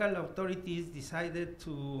 the local authorities decided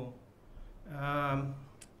to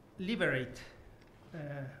liberate,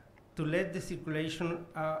 to let the circulation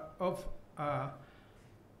of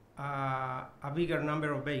a bigger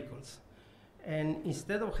number of vehicles. And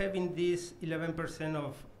instead of having this 11%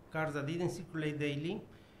 of cars that didn't circulate daily,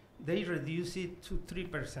 they reduced it to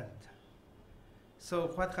 3%.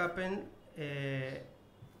 So what happened?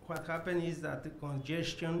 What happened is that the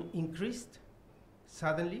congestion increased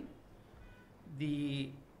suddenly.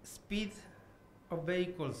 The speed of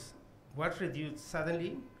vehicles was reduced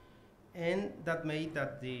suddenly, and that made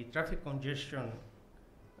that the traffic congestion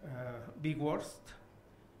be worse.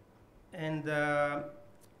 And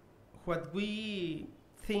what we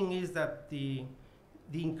think is that the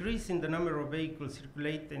increase in the number of vehicles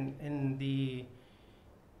circulating and the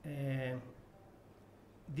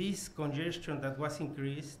this congestion that was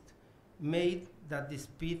increased made that the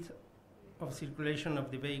speed of circulation of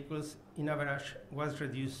the vehicles in average was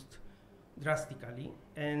reduced drastically.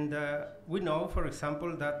 And we know, for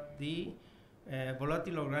example, that the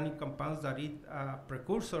volatile organic compounds that is a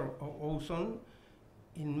precursor of ozone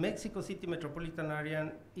in Mexico City metropolitan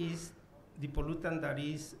area is the pollutant that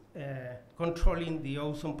is controlling the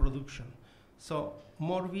ozone production. So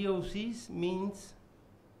more VOCs means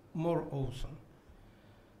more ozone.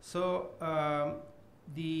 So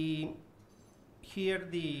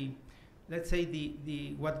let's say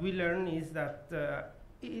what we learn is that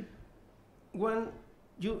you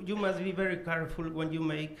must be very careful when you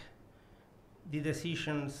make the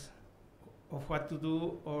decisions of what to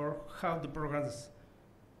do or how the programs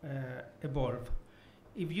evolve.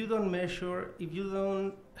 if you don't measure, if you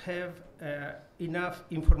don't have enough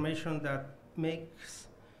information that makes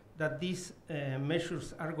that these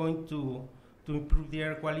measures are going to improve the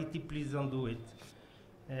air quality, please don't do it.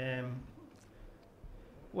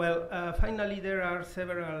 Finally, there are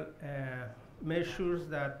several measures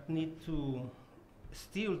that need to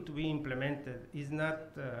still to be implemented. It's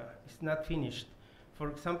not finished. For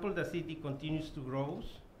example, the city continues to grow,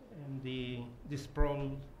 and the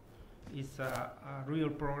sprawl is a real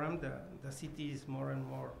program. The city is more and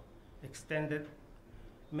more extended,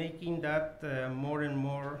 making that more and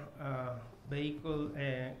more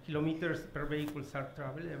kilometers per vehicles are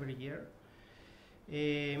traveled every year.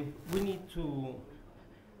 We need to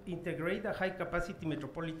integrate a high-capacity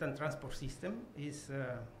metropolitan transport system. Is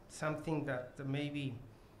something that maybe,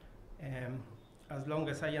 as long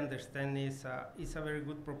as I understand, is a very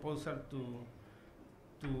good proposal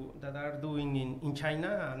that are doing in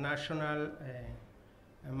China, a national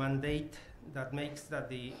mandate that makes that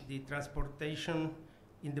the transportation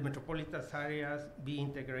in the metropolitan areas be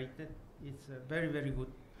integrated. It's very, very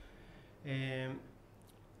good.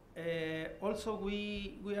 Also,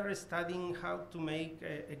 we are studying how to make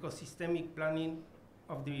ecosystemic planning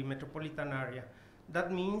of the metropolitan area.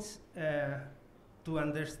 That means to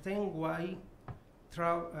understand why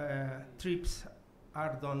trips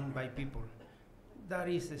are done by people. That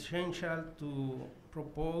is essential to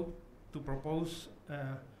propose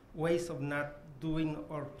ways of not doing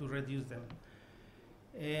or to reduce them.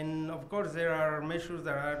 And of course, there are measures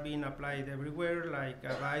that are being applied everywhere, like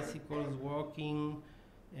bicycles, walking,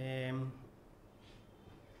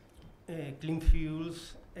 clean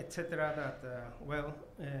fuels, etc. That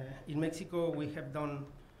in Mexico we have done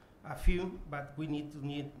a few, but we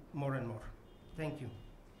need more and more. Thank you.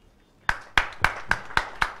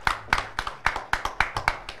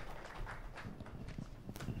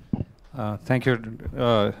 Thank you,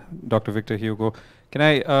 Dr. Victor Hugo. Can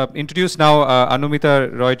I introduce now Anumita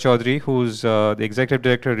Roy Chaudhary, who's the Executive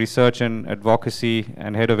Director of Research and Advocacy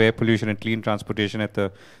and Head of Air Pollution and Clean Transportation at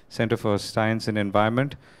the Center for Science and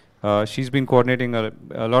Environment. She's been coordinating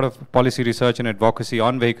a lot of policy research and advocacy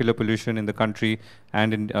on vehicular pollution in the country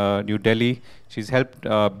and in New Delhi. She's helped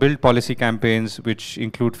build policy campaigns which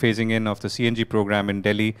include phasing in of the CNG program in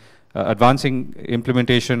Delhi, advancing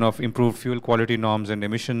implementation of improved fuel quality norms and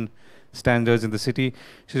emission standards in the city.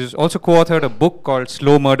 She's also co-authored a book called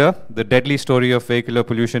Slow Murder, The Deadly Story of Vehicular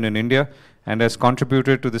Pollution in India, and has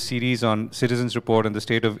contributed to the series on Citizens Report on the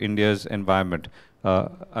State of India's Environment.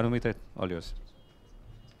 Anumita, all yours.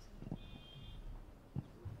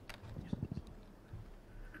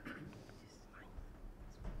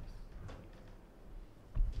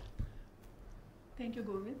 Thank you,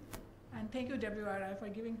 Govind, and thank you, WRI, for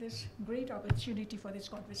giving this great opportunity for this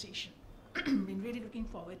conversation. Been really looking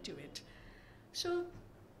forward to it. So,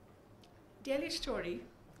 Delhi story,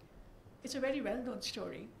 it's a very well-known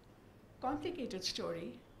story, complicated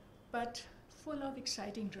story, but full of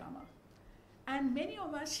exciting drama. And many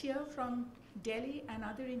of us here from Delhi and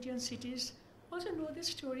other Indian cities also know this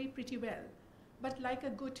story pretty well. But like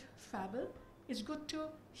a good fable, it's good to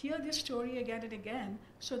hear this story again and again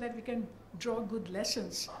so that we can draw good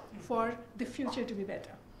lessons for the future to be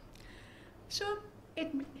better. So,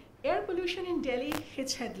 air pollution in Delhi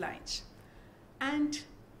hits headlines. And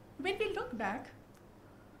when we look back,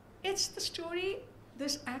 it's the story,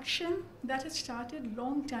 this action that had started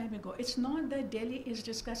long time ago. It's not that Delhi is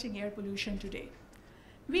discussing air pollution today.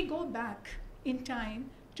 We go back in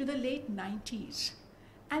time to the late 90s.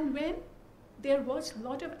 And when there was a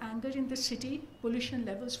lot of anger in the city, pollution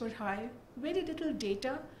levels were high, very little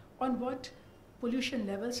data on what pollution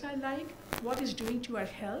levels are like, what is doing to our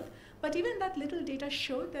health. But even that little data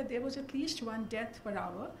showed that there was at least 1 death per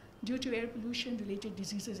hour due to air pollution-related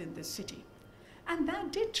diseases in this city. And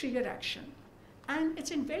that did trigger action. And it's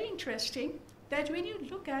very interesting that when you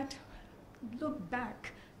look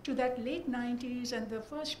back to that late 90s and the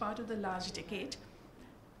first part of the last decade,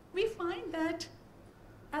 we find that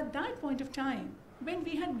at that point of time, when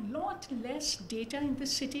we had a lot less data in the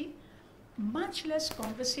city, much less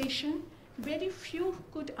conversation, very few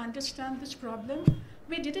could understand this problem.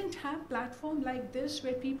 We didn't have a platform like this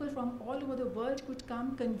where people from all over the world could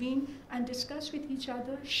come, convene, and discuss with each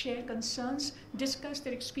other, share concerns, discuss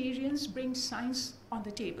their experience, bring science on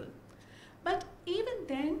the table. But even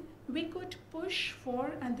then, we could push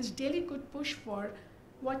for, and this Delhi could push for,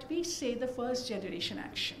 what we say the first generation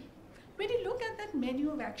action. When you look at that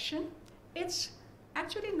menu of action, it's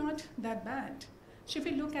actually not that bad. So if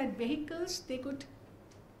you look at vehicles, they could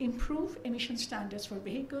improve emission standards for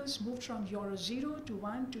vehicles, moved from Euro 0 to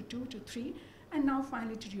 1 to 2 to 3, and now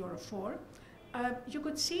finally to Euro 4. you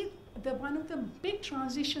could see one of the big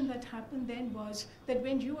transition that happened then was that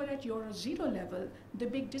when you were at Euro 0 level, the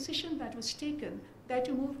big decision that was taken that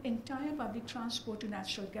to move entire public transport to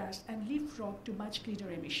natural gas and leapfrog to much cleaner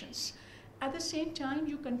emissions. At the same time,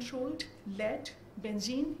 you controlled lead,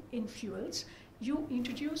 benzene in fuels. You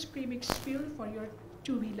introduced premixed fuel for your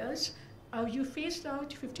two-wheelers. You phased out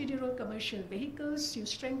 15-year-old commercial vehicles. You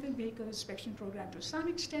strengthened vehicle inspection program to some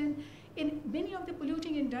extent. In many of the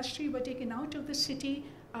polluting industry were taken out of the city.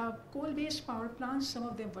 Coal-based power plants, some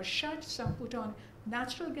of them were shut, some put on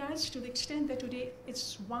natural gas to the extent that today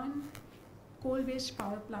it's one coal-based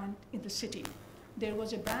power plant in the city. There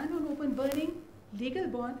was a ban on open burning. Legal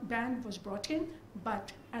ban was brought in,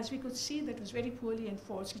 but as we could see, that was very poorly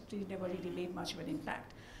enforced. It never really made much of an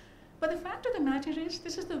impact. But the fact of the matter is,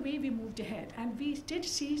 this is the way we moved ahead, and we did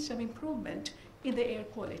see some improvement in the air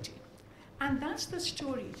quality. And that's the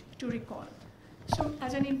story to recall. So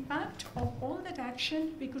as an impact of all that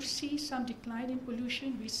action, we could see some decline in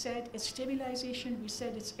pollution. We said it's stabilization. We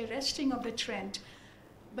said it's arresting of the trend.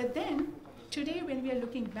 But then, today, when we are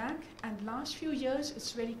looking back, and last few years,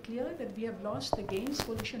 it's very clear that we have lost the gains.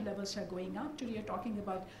 Pollution levels are going up. Today, you're talking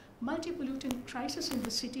about multi-pollutant crisis in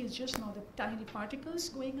the city. Is just not the tiny particles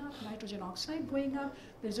going up, nitrogen oxide going up.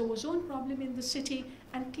 There's an ozone problem in the city,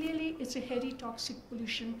 and clearly, it's a heavy toxic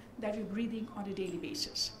pollution that we're breathing on a daily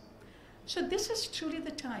basis. So this is truly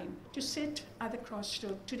the time to sit at the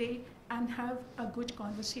crossroad today and have a good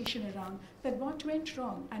conversation around that what went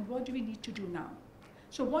wrong and what do we need to do now.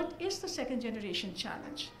 So what is the second generation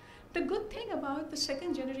challenge? The good thing about the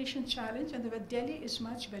second generation challenge and that Delhi is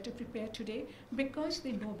much better prepared today because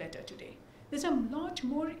they know better today. There's a lot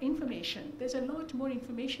more information. There's a lot more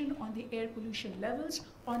information on the air pollution levels,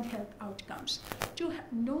 on health outcomes. To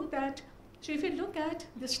know that, so if you look at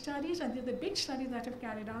the studies, and the big studies that have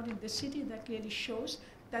carried out in the city that clearly shows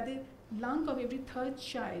that the lung of every third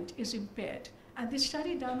child is impaired. And this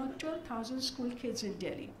study done on 12,000 school kids in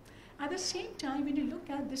Delhi. At the same time, when you look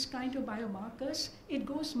at this kind of biomarkers, it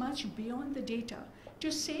goes much beyond the data.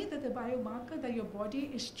 To say that the biomarker that your body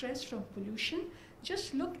is stressed from pollution,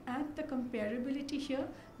 just look at the comparability here,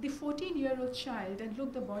 the 14-year-old child, and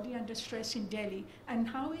look the body under stress in Delhi, and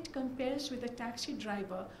how it compares with a taxi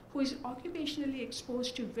driver who is occupationally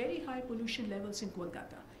exposed to very high pollution levels in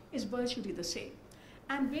Kolkata, is virtually the same.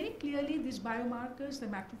 And very clearly, these biomarkers, the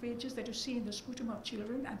macrophages that you see in the sputum of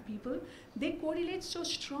children and people, they correlate so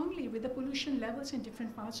strongly with the pollution levels in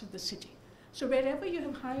different parts of the city. So wherever you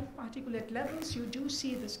have high particulate levels, you do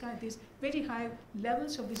see these very high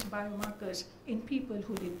levels of these biomarkers in people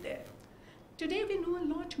who live there. Today, we know a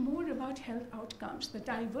lot more about health outcomes, the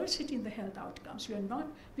diversity in the health outcomes. We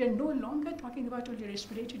are no longer talking about only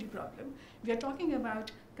respiratory problem. We are talking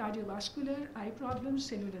about cardiovascular, eye problems,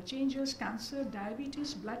 cellular changes, cancer,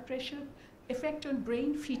 diabetes, blood pressure, effect on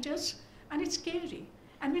brain, fetus, and it's scary.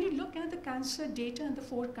 And when you look at the cancer data and the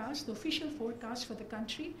forecast, the official forecast for the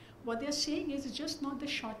country, what they're saying is it's just not the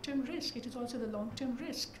short-term risk, it is also the long-term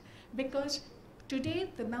risk. Because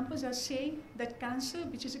today, the numbers are saying that cancer,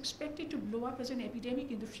 which is expected to blow up as an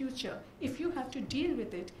epidemic in the future, if you have to deal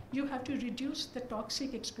with it, you have to reduce the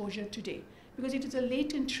toxic exposure today, because it is a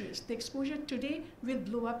latent risk. The exposure today will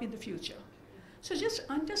blow up in the future. So just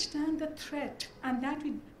understand the threat, and that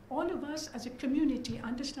all of us as a community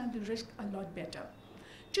understand the risk a lot better.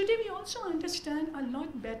 Today, we also understand a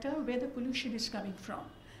lot better where the pollution is coming from.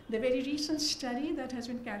 The very recent study that has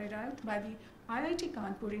been carried out by the IIT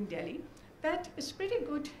Kanpur in Delhi, that is a pretty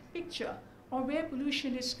good picture of where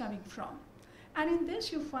pollution is coming from. And in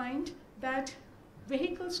this, you find that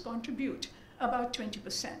vehicles contribute about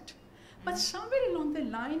 20%. But somewhere along the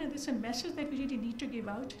line, and there's a message that we really need to give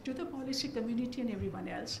out to the policy community and everyone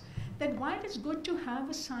else, that while it's good to have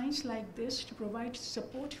a science like this to provide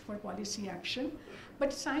support for policy action,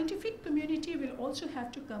 but scientific community will also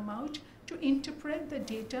have to come out to interpret the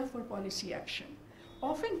data for policy action.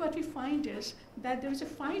 Often what we find is that there is a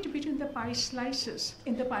fight between the pie slices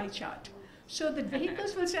in the pie chart. So the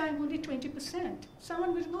vehicles will say, I'm only 20%.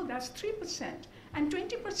 Someone will know that's 3%. And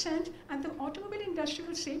 20%, and the automobile industry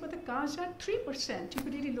will say, but the cars are 3%, if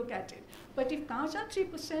you really look at it. But if cars are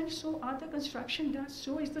 3%, so are the construction dust,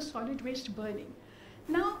 so is the solid waste burning.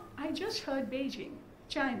 Now, I just heard Beijing,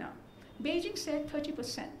 China. Beijing said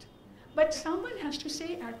 30%. But someone has to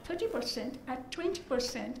say at 30%, at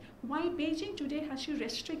 20%, why Beijing today has to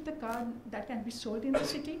restrict the car that can be sold in the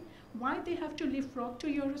city, why they have to leapfrog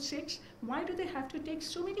to Euro 6, why do they have to take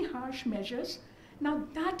so many harsh measures. Now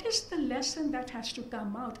that is the lesson that has to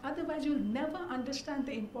come out, otherwise you'll never understand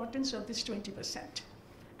the importance of this 20%.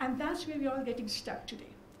 And that's where we're all getting stuck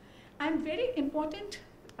today. And very important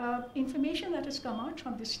information that has come out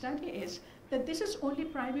from this study is that this is only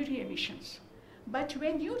primary emissions. But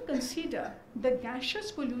when you consider the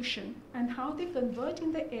gaseous pollution and how they convert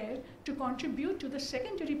in the air to contribute to the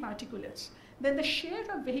secondary particulates, then the share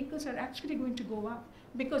of vehicles are actually going to go up,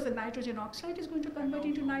 because the nitrogen oxide is going to convert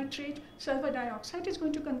into nitrate, sulfur dioxide is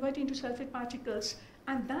going to convert into sulfate particles,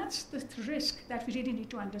 and that's the risk that we really need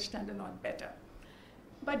to understand a lot better.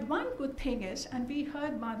 But one good thing is, and we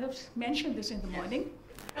heard Madhav mention this in the morning,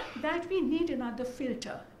 that we need another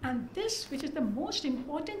filter. And this, which is the most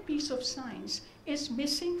important piece of science, is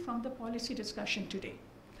missing from the policy discussion today.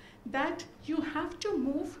 That you have to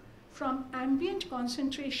move from ambient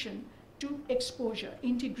concentration to exposure,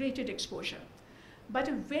 integrated exposure. But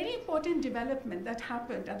a very important development that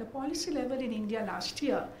happened at the policy level in India last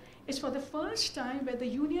year is for the first time where the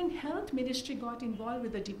Union Health Ministry got involved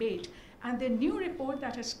with the debate, and the new report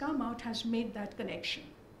that has come out has made that connection.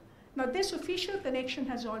 Now, this official connection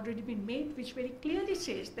has already been made, which very clearly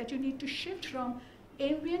says that you need to shift from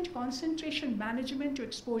ambient concentration management to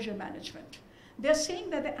exposure management. They're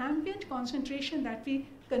saying that the ambient concentration that we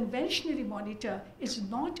conventionally monitor is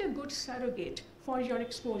not a good surrogate for your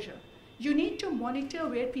exposure. You need to monitor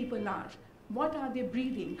where people are. What are they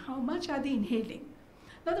breathing? How much are they inhaling?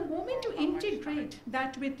 Now, the moment you integrate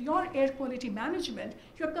that with your air quality management,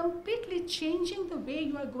 you're completely changing the way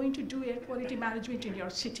you are going to do air quality management in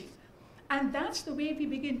your city. And that's the way we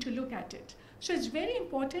begin to look at it. So it's very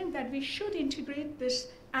important that we should integrate this,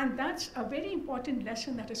 and that's a very important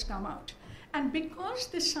lesson that has come out. And because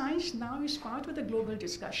the science now is part of the global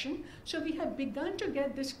discussion, so we have begun to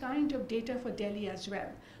get this kind of data for Delhi as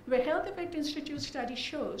well, where Health Effect Institute study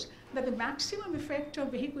shows that the maximum effect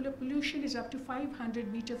of vehicular pollution is up to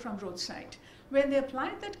 500 meters from roadside. When they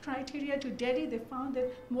applied that criteria to Delhi, they found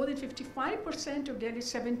that more than 55% of Delhi's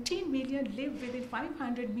 17 million live within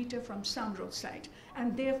 500 meters from some roadside,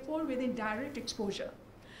 and therefore within direct exposure.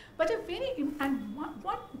 But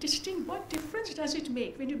what difference does it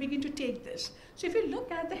make when you begin to take this? So if you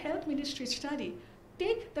look at the Health Ministry study,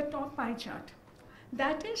 take the top pie chart.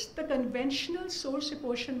 That is the conventional source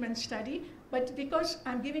apportionment study, but because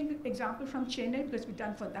I'm giving the example from Chennai because we've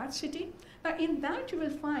done for that city. Now in that you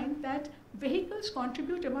will find that vehicles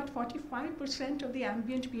contribute about 45% of the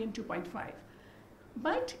ambient PM 2.5.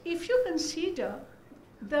 But if you consider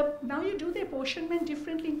now you do the apportionment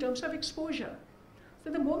differently in terms of exposure. So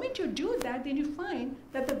the moment you do that, then you find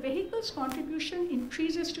that the vehicle's contribution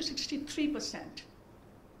increases to 63%.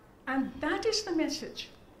 And that is the message.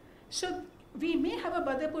 So we may have a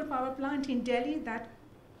Badapur power plant in Delhi that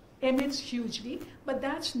emits hugely, but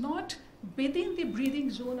that's not within the breathing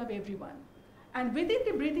zone of everyone. And within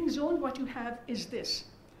the breathing zone, what you have is this.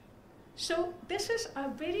 So this is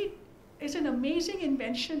an amazing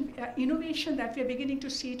innovation that we are beginning to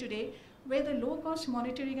see today, where the low-cost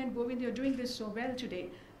monitoring, and Govind, you're doing this so well today,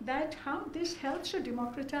 that how this helps to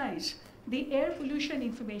democratize the air pollution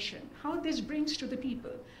information, how this brings to the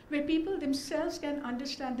people, where people themselves can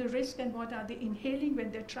understand the risk and what are they inhaling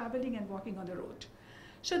when they're traveling and walking on the road.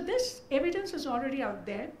 So this evidence is already out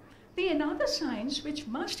there. Another science which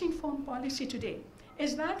must inform policy today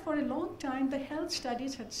is that for a long time the health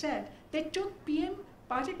studies had said they took PM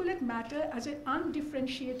particulate matter as an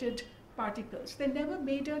undifferentiated particles. They never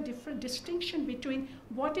made a different distinction between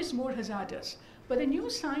what is more hazardous. But the new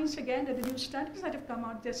science, again, and the new studies that have come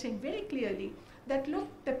out, they're saying very clearly that, look,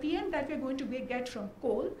 the PM that we're going to get from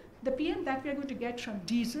coal, the PM that we're going to get from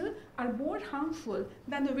diesel are more harmful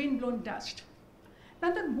than the wind-blown dust.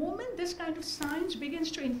 Now, the moment this kind of science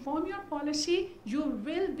begins to inform your policy, you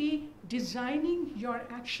will be designing your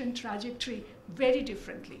action trajectory very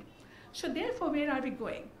differently. So therefore, where are we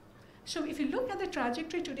going? So if you look at the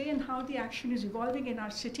trajectory today and how the action is evolving in our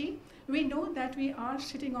city, we know that we are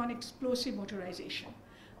sitting on explosive motorization.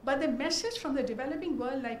 But the message from the developing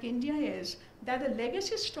world like India is that the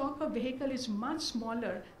legacy stock of vehicle is much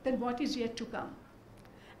smaller than what is yet to come.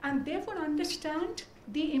 And therefore understand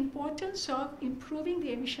the importance of improving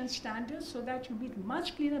the emission standards so that you meet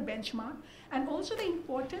much cleaner benchmark, and also the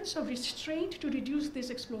importance of restraint to reduce this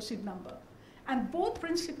explosive number. And both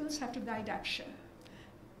principles have to guide action.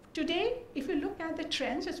 Today, if you look at the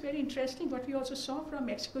trends, it's very interesting what we also saw from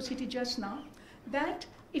Mexico City just now, that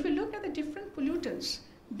if you look at the different pollutants,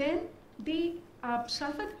 then the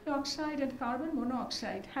sulfur dioxide and carbon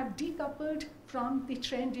monoxide have decoupled from the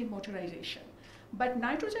trend in motorization. But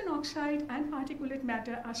nitrogen oxide and particulate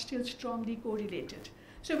matter are still strongly correlated.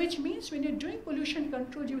 So which means when you're doing pollution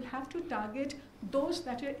control, you'll have to target those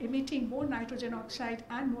that are emitting more nitrogen oxide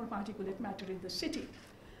and more particulate matter in the city.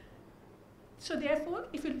 So therefore,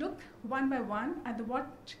 if you look one by one at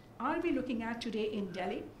what are we looking at today in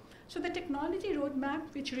Delhi, so the technology roadmap,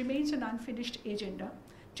 which remains an unfinished agenda,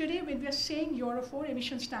 Today, when we are saying Euro 4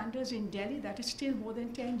 emission standards in Delhi, that is still more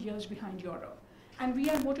than 10 years behind Europe. And we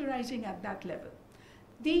are motorizing at that level.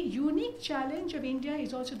 The unique challenge of India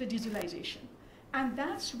is also the dieselization. And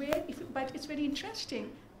that's where, but it's very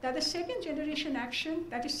interesting that the second generation action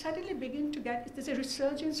that is suddenly beginning to get, there's a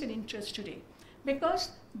resurgence in interest today.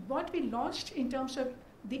 Because what we lost in terms of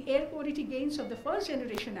the air quality gains of the first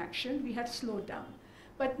generation action, we had slowed down.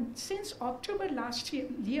 But since October last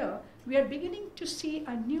year, we are beginning to see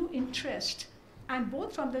a new interest, and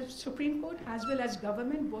both from the Supreme Court as well as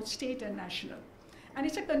government, both state and national. And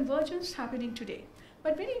it's a convergence happening today.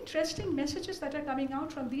 But very interesting messages that are coming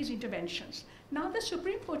out from these interventions. Now the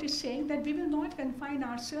Supreme Court is saying that we will not confine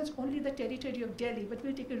ourselves only the territory of Delhi, but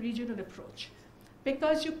we'll take a regional approach.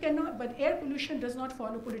 Because you cannot, but air pollution does not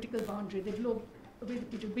follow political boundary, they flow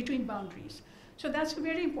between boundaries. So that's a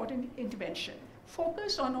very important intervention.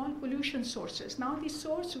 Focus on all pollution sources. Now the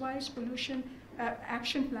source-wise pollution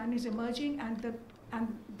action plan is emerging, and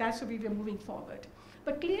that's where we are moving forward.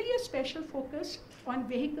 But clearly a special focus on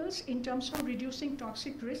vehicles in terms of reducing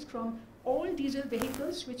toxic risk from all diesel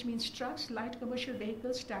vehicles, which means trucks, light commercial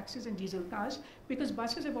vehicles, taxis, and diesel cars, because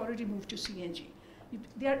buses have already moved to CNG.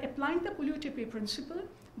 They are applying the polluter pay principle.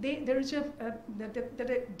 There is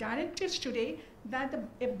the directives today that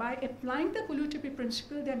by applying the polluter pay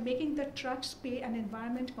principle, they're making the trucks pay an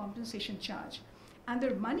environment compensation charge. And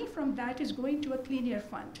the money from that is going to a clean air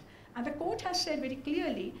fund. And the court has said very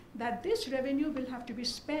clearly that this revenue will have to be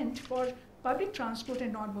spent for public transport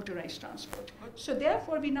and non-motorized transport. So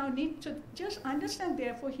therefore, we now need to just understand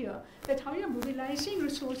therefore here that how you're mobilizing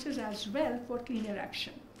resources as well for clean air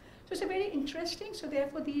action. So it's a very interesting, so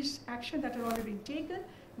therefore these actions that are already being taken.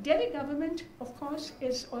 Delhi government, of course,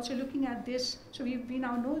 is also looking at this. So we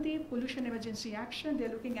now know the pollution emergency action. They're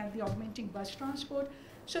looking at the augmenting bus transport.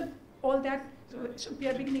 So all that, so we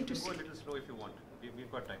are beginning to see. Go a little slow if you want. We've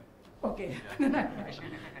got time. Okay. Yeah.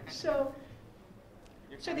 So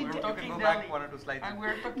the we're talking Delhi. back 1 or 2 slides. And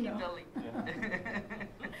we're talking No. Delhi.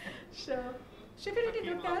 So if you really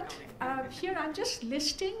look at, here I'm just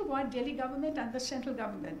listing what Delhi government and the central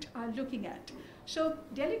government are looking at. So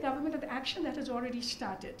Delhi government of the action that has already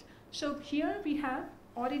started. So here we have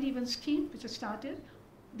odd and even scheme which has started.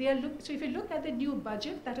 So if you look at the new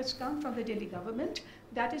budget that has come from the Delhi government,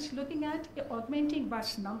 that is looking at augmenting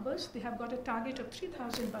bus numbers. They have got a target of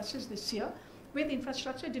 3,000 buses this year with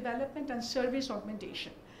infrastructure development and service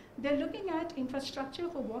augmentation. They're looking at infrastructure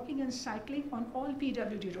for walking and cycling on all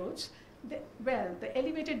PWD roads. The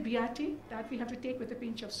elevated BRT, that we have to take with a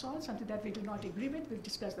pinch of salt, something that we do not agree with. We'll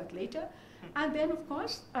discuss that later. And then, of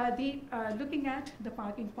course, looking at the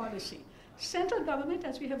parking policy. Central government,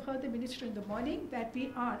 as we have heard the minister in the morning, that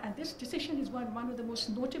we are, and this decision is one of the most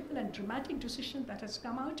notable and dramatic decisions that has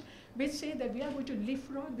come out, which say that we are going to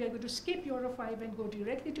leapfrog, we are going to skip Euro 5 and go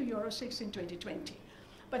directly to Euro 6 in 2020.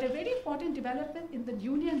 But a very important development in the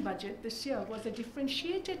union budget this year was the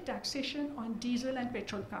differentiated taxation on diesel and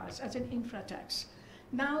petrol cars as an infra tax.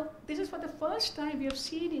 Now, this is for the first time we have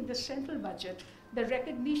seen in the central budget the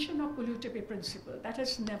recognition of polluter pay principle. That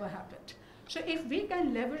has never happened. So if we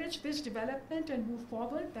can leverage this development and move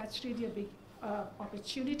forward, that's really a big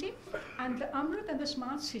opportunity. And the Amrit and the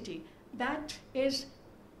smart city, that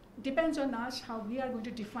depends on us how we are going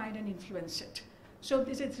to define and influence it. So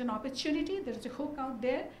this is an opportunity, there is a hook out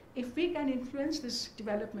there. If we can influence this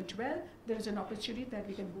development well, there is an opportunity that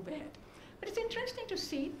we can move ahead. But it's interesting to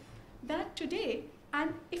see that today,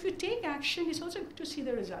 and if you take action, it's also good to see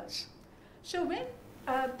the results. So when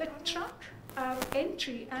the truck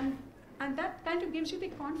entry, and that kind of gives you the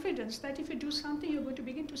confidence that if you do something, you're going to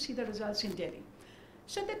begin to see the results in Delhi.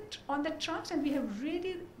 So that on the trucks, and there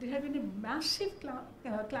have been a massive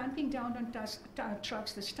clamping down on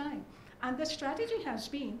trucks this time. And the strategy has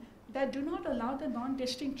been that do not allow the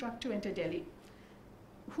non-distinct truck to enter Delhi.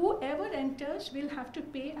 Whoever enters will have to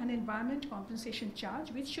pay an environment compensation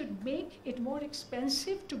charge, which should make it more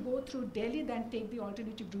expensive to go through Delhi than take the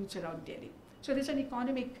alternative routes around Delhi. So there's an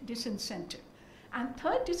economic disincentive. And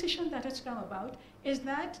third decision that has come about is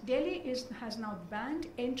that Delhi has now banned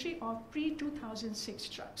entry of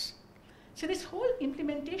pre-2006 trucks. So this whole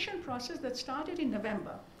implementation process that started in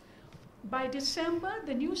November, by December,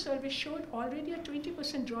 the new survey showed already a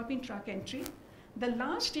 20% drop in truck entry. The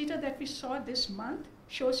last data that we saw this month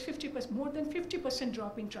shows more than 50%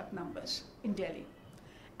 drop in truck numbers in Delhi.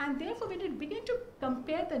 And therefore, when you begin to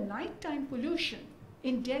compare the nighttime pollution,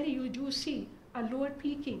 in Delhi you do see a lower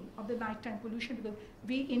peaking of the nighttime pollution, because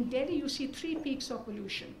in Delhi you see 3 peaks of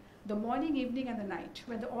pollution, the morning, evening, and the night,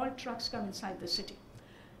 when all trucks come inside the city.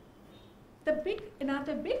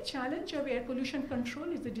 Another big challenge of air pollution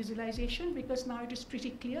control is the dieselization, because now it is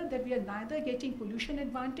pretty clear that we are neither getting pollution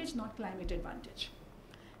advantage nor climate advantage.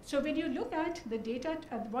 So when you look at the data,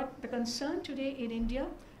 what the concern today in India,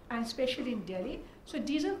 and especially in Delhi, so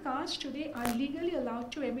diesel cars today are legally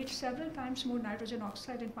allowed to emit several times more nitrogen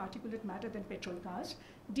oxide and particulate matter than petrol cars.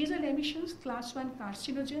 Diesel emissions, class 1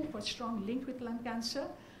 carcinogen for strong link with lung cancer.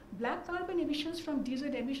 Black carbon emissions from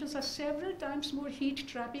diesel emissions are several times more heat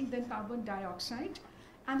trapping than carbon dioxide.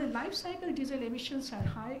 And the life cycle diesel emissions are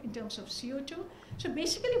high in terms of CO2. So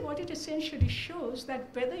basically what it essentially shows that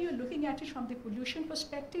whether you're looking at it from the pollution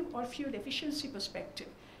perspective or fuel efficiency perspective,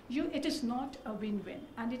 it is not a win-win.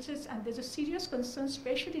 And there's a serious concern,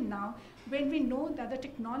 especially now when we know that the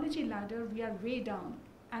technology ladder, we are way down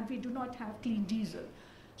and we do not have clean diesel.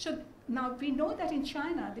 So now we know that in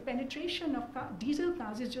China, the penetration of diesel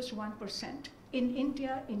cars is just 1%. In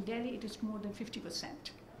India, in Delhi, it is more than 50%.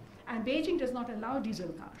 And Beijing does not allow diesel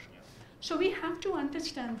cars. So we have to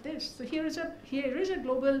understand this. So here is a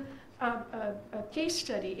global case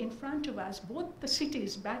study in front of us, both the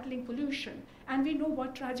cities battling pollution, and we know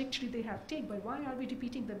what trajectory they have taken, but why are we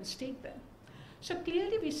repeating the mistake then? So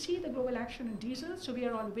clearly we see the global action on diesel, so we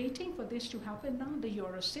are all waiting for this to happen now, the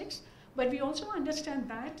Euro 6. But we also understand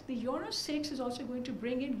that the Euro 6 is also going to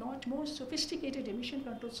bring in a lot more sophisticated emission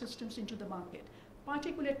control systems into the market.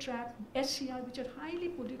 Particulate trap, SCR, which are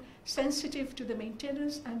highly sensitive to the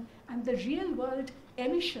maintenance, and the real world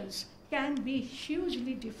emissions can be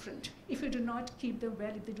hugely different if you do not keep them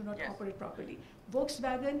well, if they do not operate properly.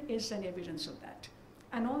 Volkswagen is an evidence of that.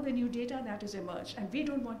 And all the new data that has emerged, and we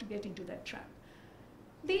don't want to get into that trap.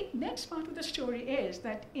 The next part of the story is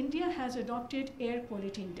that India has adopted air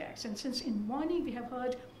quality index. And since in morning we have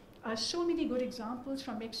heard so many good examples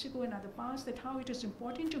from Mexico and other parts that how it is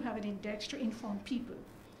important to have an index to inform people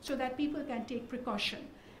so that people can take precaution.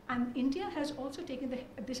 And India has also taken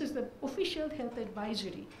this is the official health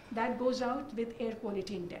advisory that goes out with air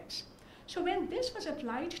quality index. So when this was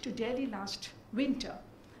applied to Delhi last winter,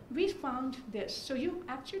 we found this. So you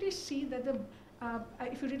actually see that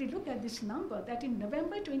if you really look at this number, that in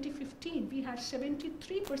November 2015, we had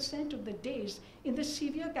 73% of the days in the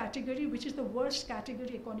severe category, which is the worst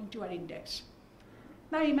category according to our index.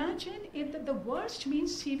 Now imagine if the worst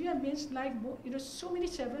means severe means like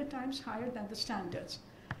several times higher than the standards.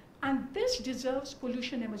 And this deserves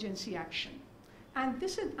pollution emergency action. And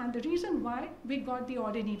the reason why we got the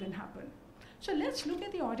odd and even happen. So let's look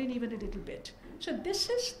at the odd and even a little bit. So this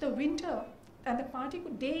is the winter and the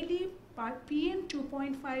daily PM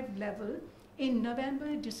 2.5 level in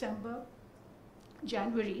November, December,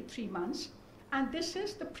 January, 3 months. And this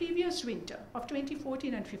is the previous winter of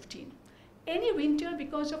 2014 and 15. Any winter,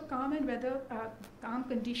 because of calm and weather, calm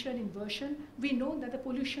condition inversion, we know that the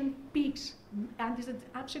pollution peaks, and there's an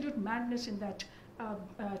absolute madness in that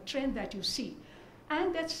trend that you see.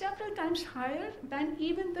 And that's several times higher than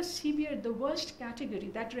even the severe, the worst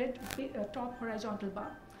category, that red top horizontal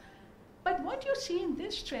bar. But what you see in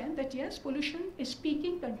this trend, that yes, pollution is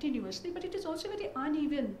peaking continuously, but it is also very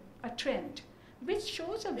uneven a trend, which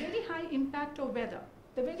shows a very high impact of weather.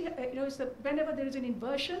 Whenever there is an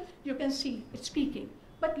inversion, you can see it's peaking.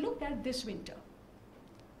 But look at this winter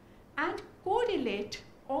and correlate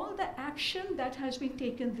all the action that has been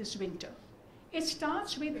taken this winter. It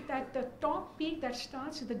starts with the top peak that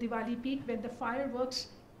starts with the Diwali peak, when the fireworks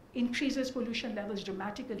increases pollution levels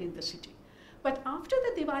dramatically in the city. But after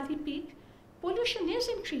the Diwali peak, pollution is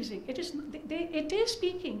increasing. It is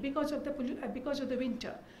peaking because of the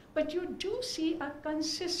winter. But you do see a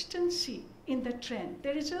consistency in the trend.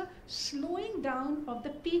 There is a slowing down of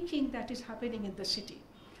the peaking that is happening in the city.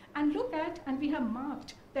 And we have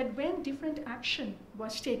marked that when different action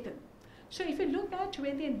was taken. So if you look at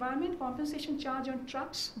when the environment compensation charge on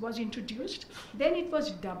trucks was introduced, then it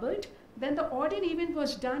was doubled. Then the odd and even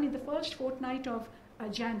was done in the first fortnight of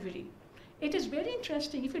January. It is very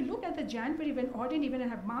interesting, if you look at the January when odd and even I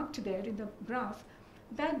have marked there in the graph,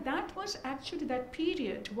 that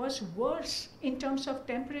period was worse in terms of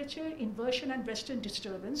temperature, inversion and western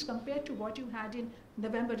disturbance compared to what you had in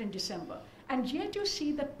November and December. And yet you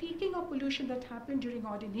see the peaking of pollution that happened during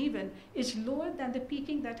odd and even is lower than the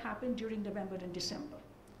peaking that happened during November and December.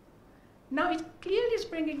 Now it clearly is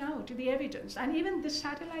bringing out the evidence, and even this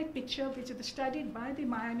satellite picture, which is studied by the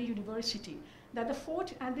Miami University, that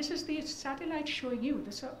and this is the satellite showing you,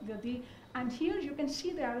 and here you can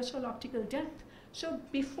see the aerosol optical depth. So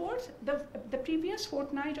before the previous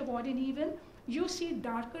fortnight of odd and even, you see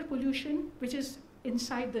darker pollution, which is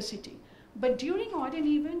inside the city. But during odd and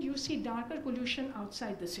even, you see darker pollution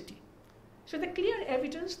outside the city. So the clear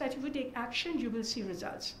evidence that if you take action, you will see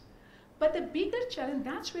results. But the bigger challenge,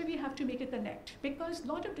 that's where we have to make a connect, because a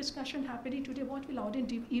lot of discussion happening today, what will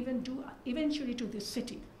Audit even do eventually to this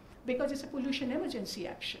city, because it's a pollution emergency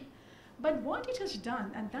action. But what it has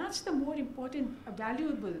done, and that's the more important,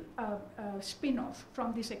 valuable spin-off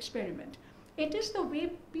from this experiment, it is the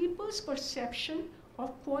way people's perception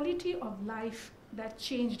of quality of life that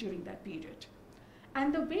changed during that period.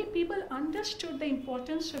 And the way people understood the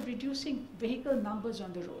importance of reducing vehicle numbers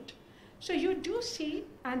on the road. So you do see,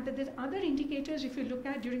 and there are other indicators if you look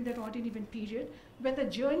at during that odd and even period, where the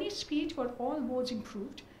journey speed for all modes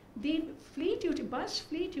improved, the bus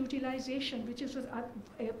fleet utilization, which is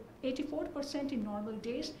 84% in normal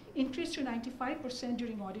days, increased to 95%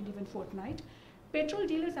 during odd and even fortnight. Petrol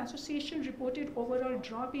Dealers Association reported overall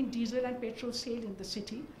drop in diesel and petrol sale in the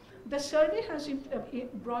city. The survey has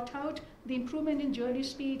brought out the improvement in journey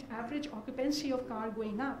speed, average occupancy of car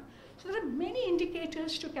going up. So there are many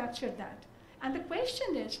indicators to capture that. And the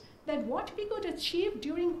question is that what we could achieve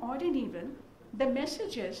during odd and even, the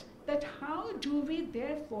message is that how do we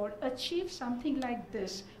therefore achieve something like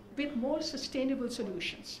this with more sustainable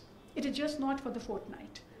solutions? It is just not for the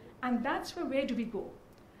fortnight. And that's where do we go?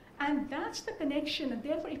 And that's the connection. And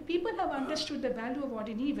therefore, if people have understood the value of odd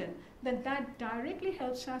and even, then that directly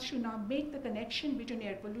helps us to now make the connection between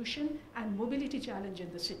air pollution and mobility challenge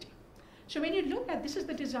in the city. So when you look at, this is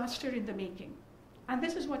the disaster in the making. And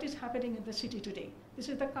this is what is happening in the city today. This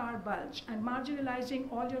is the car bulge and marginalizing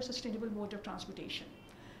all your sustainable mode of transportation.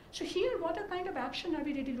 So here, what kind of action are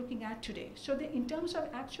we really looking at today? So in terms of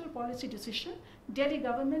actual policy decision, Delhi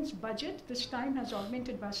government's budget this time has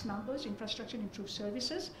augmented bus numbers, infrastructure, and improved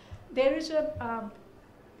services. There is a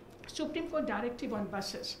Supreme Court directive on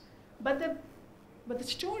buses. But the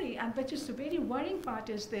story, and which is the very worrying part,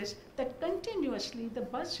 is this, that continuously the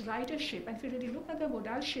bus ridership, and if you really look at the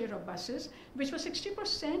modal share of buses, which was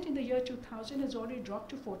 60% in the year 2000, has already dropped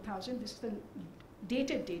to 4,000. This is the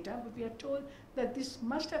dated data, but we are told that this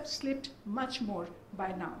must have slipped much more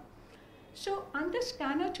by now. So under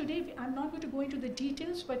scanner today, I'm not going to go into the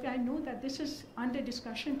details, but I know that this is under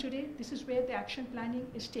discussion today. This is where the action planning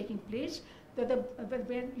is taking place,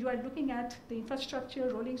 where you are looking at the infrastructure,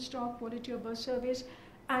 rolling stock, quality of bus service,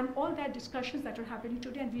 and all that discussions that are happening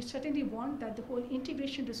today. And we certainly want that the whole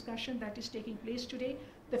integration discussion that is taking place today,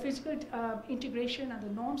 the physical integration and the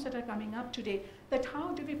norms that are coming up today, that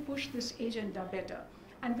how do we push this agenda better?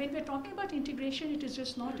 And when we're talking about integration, it is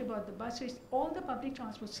just not about the bus, it's all the public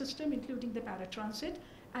transport system, including the paratransit,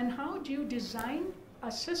 and how do you design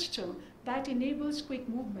a system that enables quick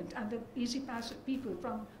movement and the easy pass of people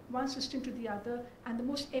from one system to the other, and the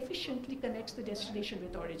most efficiently connects the destination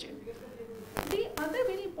with origin. The other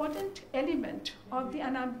very important element of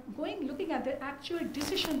and I'm looking at the actual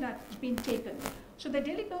decision that's been taken. So the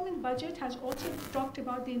Delhi government budget has also talked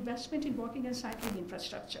about the investment in walking and cycling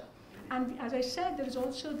infrastructure. And as I said, there is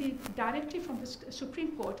also the directive from the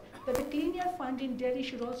Supreme Court that the Clean Air Fund in Delhi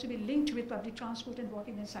should also be linked with public transport and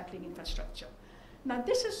walking and cycling infrastructure. Now,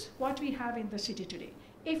 this is what we have in the city today.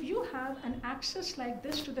 If you have an access like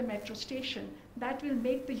this to the metro station, that will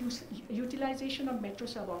make the utilization of metro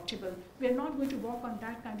suboptimal. We are not going to walk on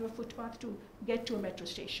that kind of a footpath to get to a metro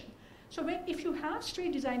station. So if you have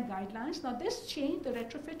street design guidelines, now this change, the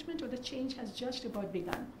retrofitment or the change has just about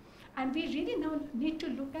begun. And we really now need to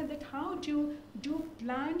look at that, how do you do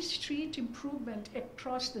planned street improvement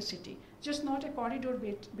across the city? Just not a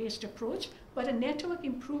corridor-based approach, but a network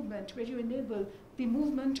improvement where you enable the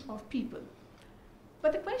movement of people.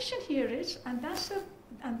 But the question here is, and that's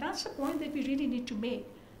the point that we really need to make,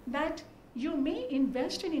 that you may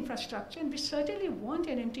invest in infrastructure, and we certainly want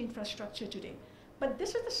NMT infrastructure today. But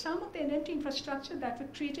this is the sum of the NMT infrastructure that were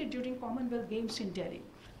created during Commonwealth Games in Delhi.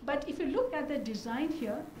 But if you look at the design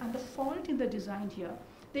here and the fault in the design here,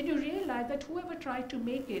 then you realize that whoever tried to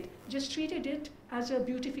make it just treated it as a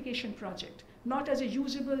beautification project, not as a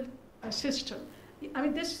usable system. I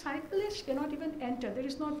mean, this cyclist cannot even enter. There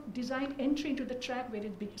is no design entry into the track where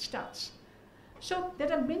it starts. So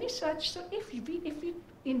there are many such. So if we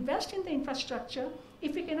invest in the infrastructure,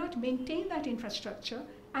 if we cannot maintain that infrastructure,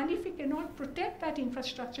 and if we cannot protect that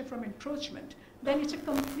infrastructure from encroachment, then it's a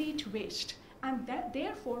complete waste. And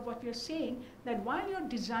therefore, what we are saying, that while you're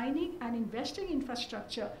designing and investing in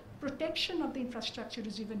infrastructure, protection of the infrastructure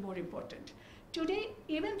is even more important. Today,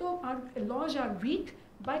 even though our laws are weak,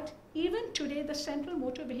 but even today, the Central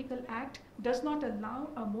Motor Vehicle Act does not allow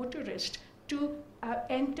a motorist to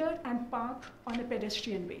enter and park on a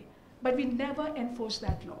pedestrian way. But we never enforce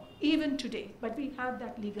that law, even today. But we have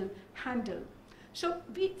that legal handle. So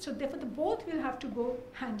therefore, both will have to go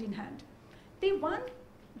hand in hand.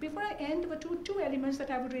 Before I end, there were two elements that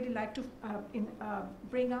I would really like to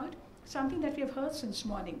bring out, something that we have heard since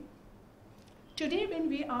morning. Today, when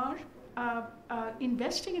we are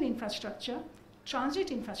investing in infrastructure, transit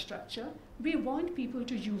infrastructure, we want people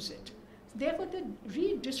to use it. Therefore, the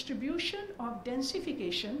redistribution of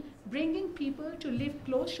densification, bringing people to live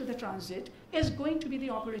close to the transit, is going to be the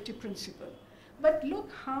operative principle. But look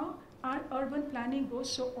how our urban planning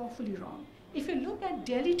goes so awfully wrong. If you look at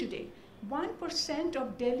Delhi today, 1%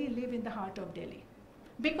 of Delhi live in the heart of Delhi.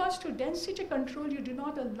 Because to density control, you do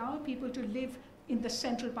not allow people to live in the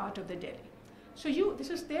central part of the Delhi. So this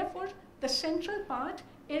is therefore, the central part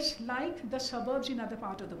is like the suburbs in other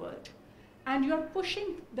part of the world. And you're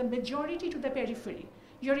pushing the majority to the periphery.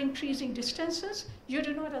 You're increasing distances, you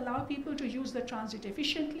do not allow people to use the transit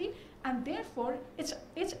efficiently, and therefore it's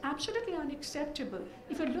absolutely unacceptable.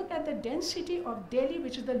 If you look at the density of Delhi,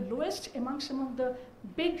 which is the lowest among some of the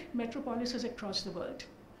big metropolises across the world.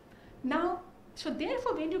 Now, so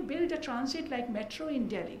therefore when you build a transit like metro in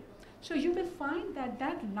Delhi, so you will find that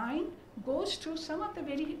that line goes through some of the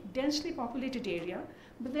very densely populated area,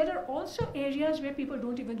 but there are also areas where people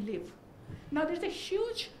don't even live. Now there's a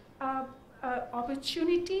huge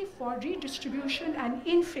opportunity for redistribution and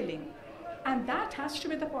infilling, and that has to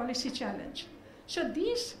be the policy challenge. So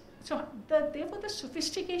therefore the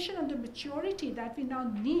sophistication and the maturity that we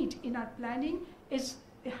now need in our planning it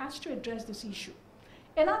has to address this issue.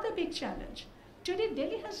 Another big challenge. Today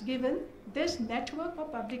Delhi has given this network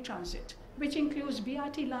of public transit, which includes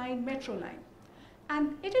BRT line, metro line.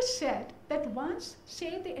 And it is said that once,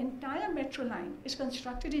 say, the entire metro line is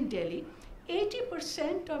constructed in Delhi,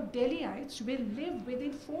 80% of Delhiites will live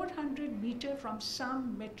within 400 meters from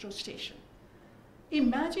some metro station.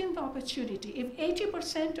 Imagine the opportunity. If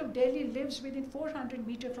 80% of Delhi lives within 400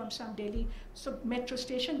 meters from some Delhi metro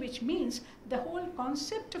station, which means the whole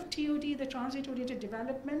concept of TOD, the transit-oriented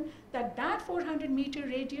development, that 400-meter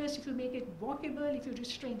radius, if you make it walkable, if you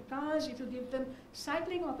restrain cars, if you give them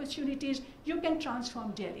cycling opportunities, you can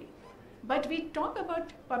transform Delhi. But we talk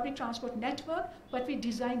about public transport network, but we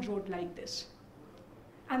design road like this.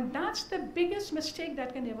 And that's the biggest mistake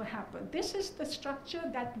that can ever happen. This is the structure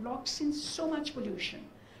that locks in so much pollution,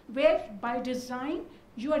 where by design,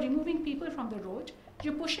 you are removing people from the road,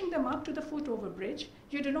 you're pushing them up to the foot overbridge,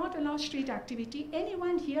 you do not allow street activity.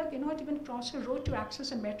 Anyone here cannot even cross a road to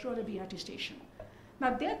access a metro or a BRT station.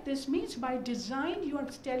 Now this means by design, you are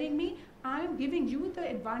telling me, I'm giving you the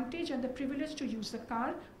advantage and the privilege to use the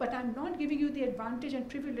car, but I'm not giving you the advantage and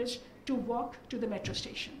privilege to walk to the metro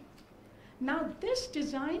station. Now this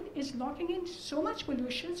design is locking in so much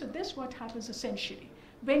pollution, so this is what happens essentially.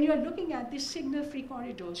 When you are looking at these signal-free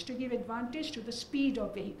corridors to give advantage to the speed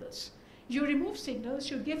of vehicles, you remove signals,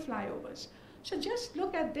 you give flyovers. So just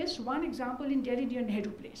look at this one example in Delhi near Nehru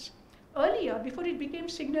Place. Earlier, before it became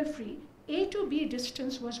signal-free, A to B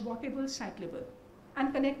distance was walkable, cyclable,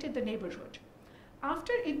 and connected the neighborhood.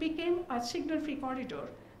 After it became a signal-free corridor,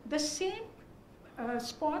 the same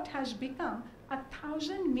spot has become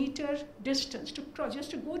 1,000-meter distance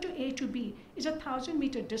just to go to A to B is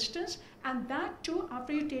 1,000-meter distance, and that too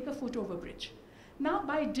after you take a foot overbridge. Now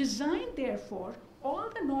by design, therefore, all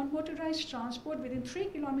the non-motorized transport within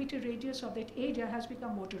 3-kilometer radius of that area has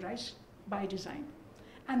become motorized by design.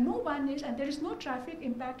 And there is no traffic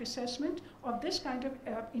impact assessment of this kind of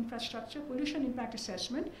infrastructure, pollution impact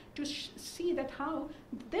assessment, to see that how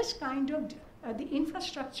this kind of the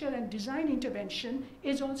infrastructure and design intervention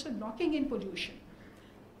is also locking in pollution.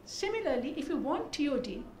 Similarly, if you want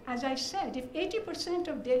TOD, as I said, if 80%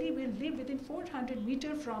 of Delhi will live within 400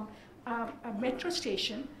 meters from a metro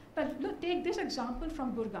station, but look, take this example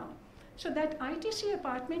from Gurgaon. So that ITC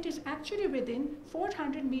apartment is actually within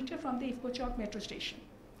 400 meters from the Ifko Chowk metro station.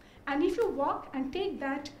 And if you walk and take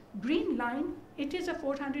that green line, it is a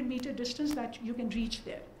 400-meter distance that you can reach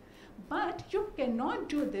there. But you cannot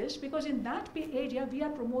do this because in that area we are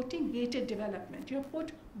promoting gated development. You have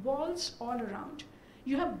put walls all around.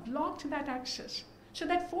 You have blocked that access. So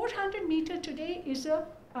that 400 meter today is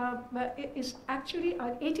actually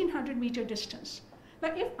an 1800-meter distance.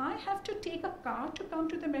 Now if I have to take a car to come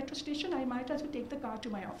to the metro station, I might as well take the car to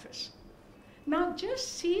my office. Now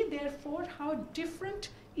just see therefore how different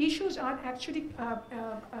issues are actually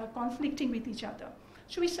conflicting with each other.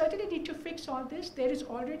 So we certainly need to fix all this. There is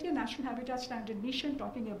already a National Habitat Standard Mission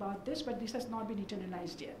talking about this, but this has not been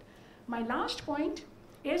internalized yet. My last point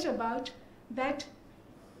is about that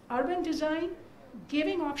urban design,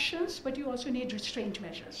 giving options, but you also need restraint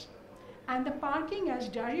measures. And the parking, as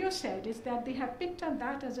Dario said, is that they have picked on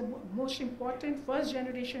that as a most important first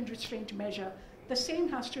generation restraint measure. The same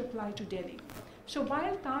has to apply to Delhi. So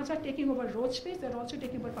while cars are taking over road space, they're also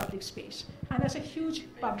taking over public space. And that's a huge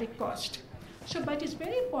public cost. So, but it's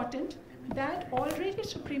very important that already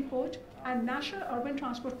Supreme Court and National Urban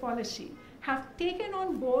Transport Policy have taken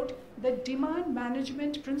on board the demand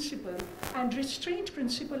management principle and restraint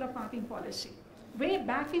principle of parking policy way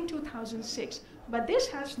back in 2006. But this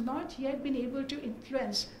has not yet been able to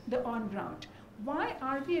influence the on-ground. Why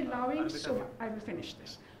are we allowing, so I will finish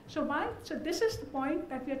this. So this is the point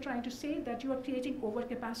that we are trying to say, that you are creating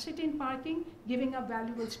overcapacity in parking, giving up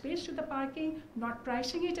valuable space to the parking, not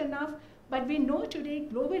pricing it enough. But we know today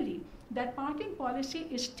globally that parking policy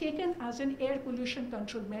is taken as an air pollution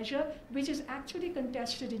control measure, which is actually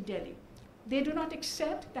contested in Delhi. They do not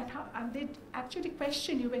accept that, and they actually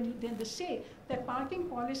question you when they say that parking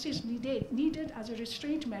policy is needed as a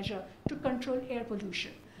restraint measure to control air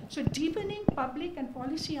pollution. So deepening public and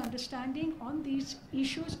policy understanding on these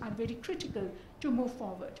issues are very critical to move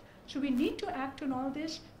forward. So we need to act on all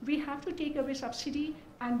this. We have to take away subsidy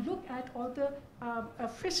and look at all the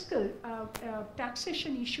fiscal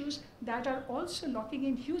taxation issues that are also locking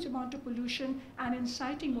in huge amount of pollution and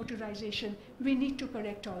inciting motorization. We need to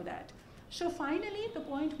correct all that. So finally, the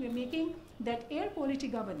point we're making that air quality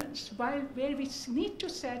governance, where we need to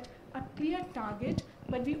set a clear target,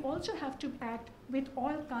 but we also have to act with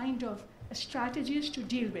all kind of strategies to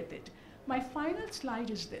deal with it. My final slide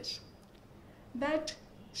is this, that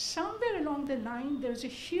somewhere along the line, there's a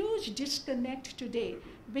huge disconnect today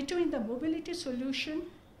between the mobility solution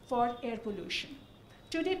for air pollution.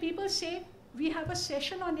 Today, people say, we have a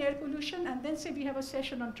session on air pollution, and then say we have a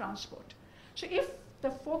session on transport. So if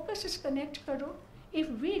the focus is connect, Karo, if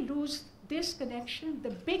we lose this connection, the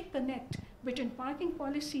big connect between parking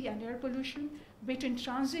policy and air pollution, between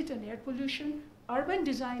transit and air pollution, urban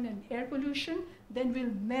design and air pollution, then we'll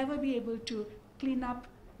never be able to clean up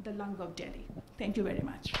the lung of Delhi. Thank you very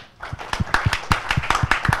much.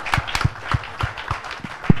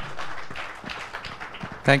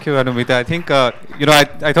 Thank you, Anumita. I think, I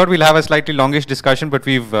thought we'll have a slightly longish discussion, but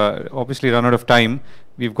we've obviously run out of time.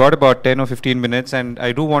 We've got about 10 or 15 minutes, and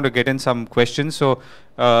I do want to get in some questions. So,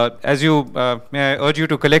 may I urge you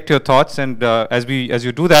to collect your thoughts, and as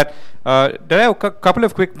you do that, there are a couple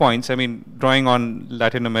of quick points. I mean, drawing on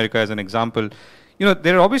Latin America as an example,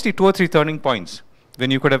 there are obviously 2 or 3 turning points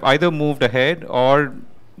when you could have either moved ahead or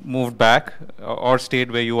moved back or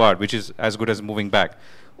stayed where you are, which is as good as moving back.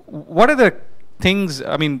 What are the things,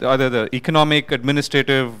 I mean, are there the economic,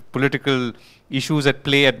 administrative, political issues at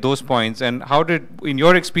play at those points, and how did, in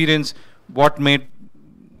your experience, what made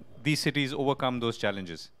these cities overcome those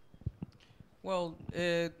challenges? Well,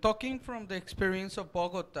 talking from the experience of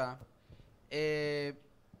Bogota, the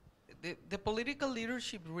political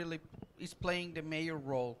leadership really is playing the major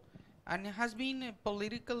role, and it has been a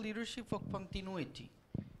political leadership of continuity.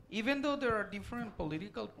 Even though there are different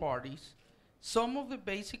political parties, some of the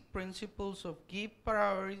basic principles of give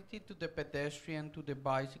priority to the pedestrian, to the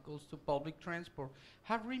bicycles, to public transport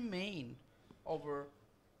have remained over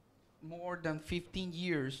more than 15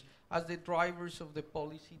 years as the drivers of the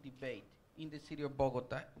policy debate in the city of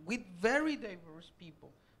Bogota, with very diverse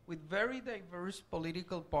people, with very diverse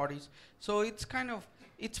political parties. So it's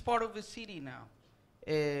it's part of the city now.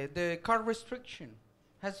 The car restriction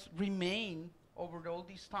has remained over all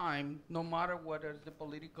this time, no matter what is the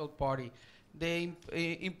political party. The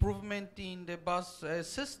improvement in the bus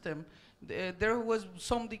system, there was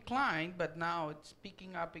some decline, but now it's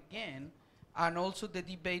picking up again. And also the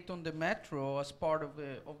debate on the metro as part of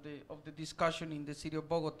the discussion in the city of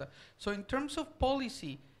Bogota. So in terms of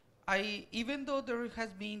policy, even though there has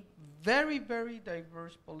been very, very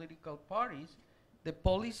diverse political parties, the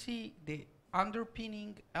policy, the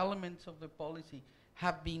underpinning elements of the policy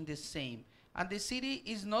have been the same. And the city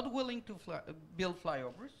is not willing to build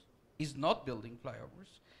flyovers, is not building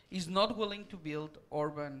flyovers, is not willing to build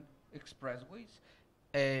urban expressways.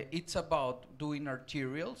 It's about doing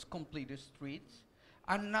arterials, completed streets.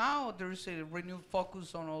 And now there's a renewed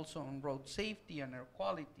focus also on road safety and air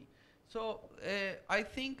quality. So I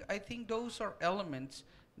think those are elements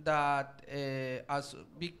that, as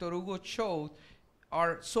Victor Hugo showed,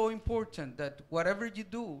 are so important that whatever you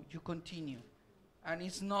do, you continue. And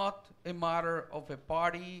it's not a matter of a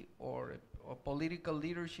party or a political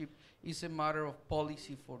leadership, it's a matter of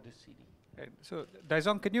policy for the city. So,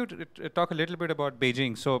 Daizong, can you talk a little bit about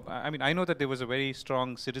Beijing? So, I mean, I know that there was a very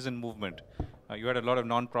strong citizen movement. You had a lot of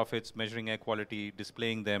non-profits measuring air quality,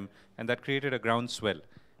 displaying them, and that created a groundswell.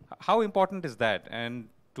 How important is that? And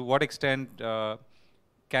to what extent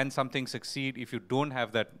can something succeed if you don't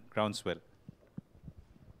have that groundswell?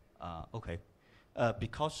 Okay.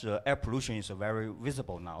 Because air pollution is very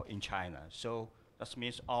visible now in China, so that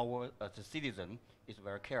means the citizen is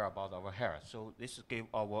very care about our health. So this give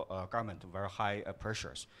our government very high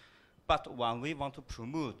pressures. But when we want to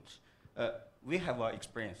promote, we have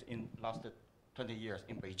experience in last 20 years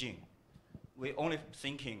in Beijing. we only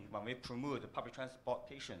thinking when we promote the public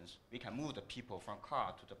transportations, we can move the people from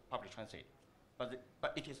car to the public transit,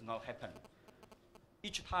 but it is not happening.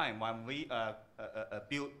 Each time when we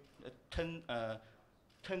build 10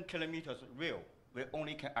 kilometers rail, we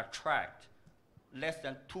only can attract less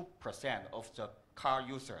than 2% of the car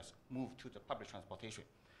users move to the public transportation.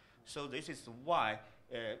 So this is why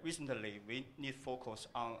recently we need focus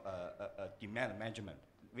on demand management.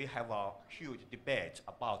 We have a huge debate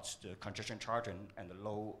about the congestion charging and the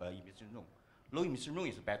low emission zone. Low emission zone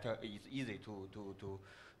is better. It's easy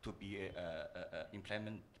to be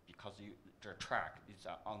implemented because the track is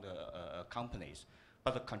on the companies.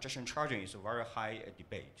 But the congestion charging is a very high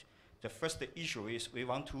debate. The first issue is we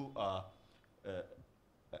want to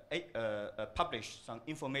publish some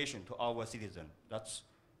information to our citizens. That's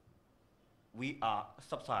we are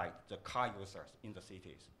subsidize the car users in the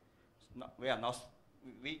cities. We are not.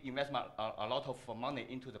 We invest a lot of money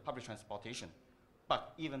into the public transportation,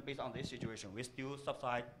 but even based on this situation, we still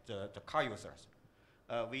subsidize the car users.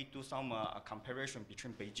 We do some comparison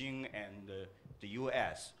between Beijing and the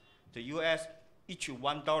U.S. The U.S. each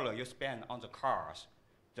 $1 you spend on the cars,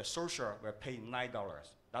 the social will pay $9.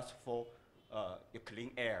 That's for your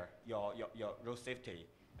clean air, your road safety,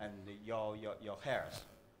 and your health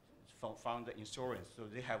from the insurance. So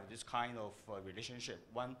they have this kind of relationship: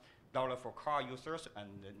 $1 for car users and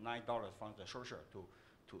 $9 from the social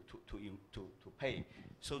to pay.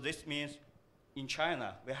 So this means in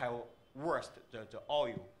China we have worst the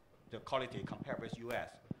oil, the quality compared with U.S.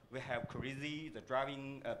 We have crazy the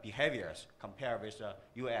driving behaviors compared with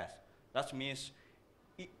U.S. That means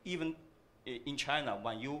even in China,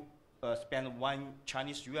 when you spend 1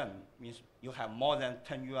 Chinese yuan, means you have more than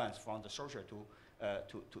 10 yuan from the social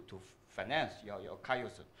to finance your car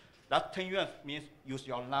user. That 10 yuan means use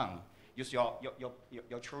your lung, use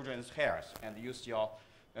your children's health, and use your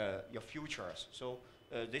futures. So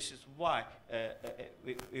this is why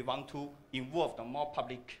we want to involve the more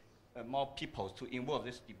public, more people to involve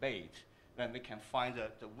this debate. Then we can find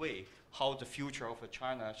the way how the future of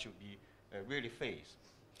China should be really faced.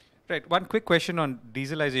 Right. One quick question on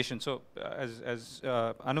dieselization. So as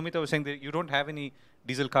Anumita was saying, that you don't have any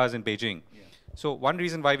diesel cars in Beijing. Yeah. So one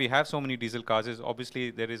reason why we have so many diesel cars is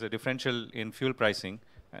obviously there is a differential in fuel pricing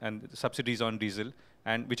and subsidies on diesel,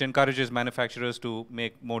 and which encourages manufacturers to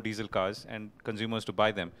make more diesel cars and consumers to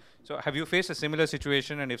buy them. So have you faced a similar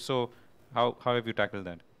situation, and if so, how have you tackled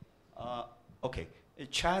that? Okay.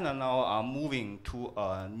 China now are moving to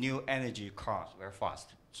new energy cars very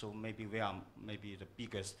fast. So maybe we are maybe the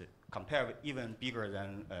biggest, compared with even bigger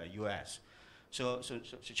than U.S. So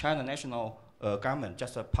China national government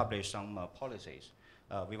just published some policies.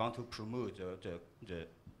 We want to promote the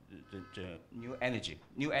new energy.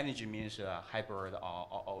 New energy means hybrid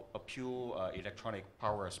or pure electronic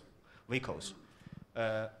power vehicles.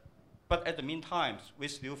 But at the meantime, we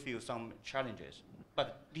still feel some challenges.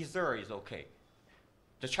 But diesel is okay.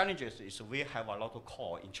 The challenges is we have a lot of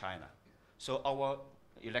coal in China. So our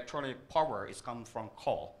electronic power is coming from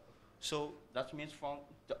coal. So that means from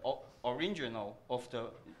the original of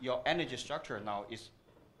your energy structure now is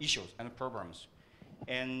issues and problems.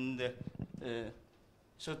 And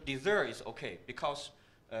so diesel is okay because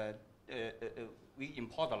we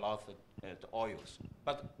import a lot of the oils,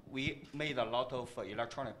 but we made a lot of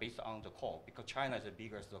electronic based on the coal because China is the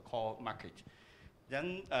biggest coal market.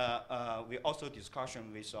 Then we also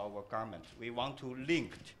discussion with our government. We want to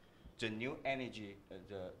link the new energy,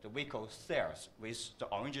 the vehicle cells with the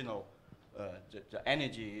original the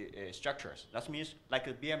energy structures. That means like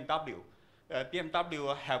a BMW.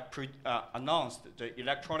 BMW have announced the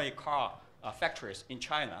electronic car factories in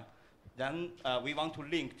China. Then we want to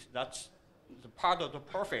link that the part of the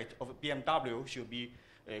profit of BMW should be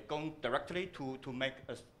going directly to make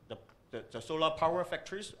the solar power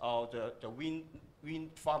factories or the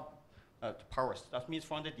wind farm powers. That means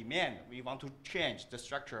from the demand, we want to change the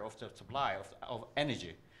structure of the supply of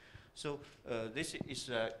energy. So this is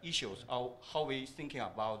issues of how we thinking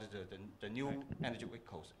about the new energy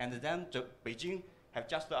vehicles. And then Beijing have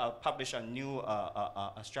just published a new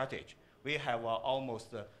strategy. We have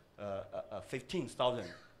almost 15,000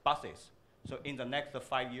 buses. So in the next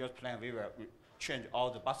 5 years plan, we will change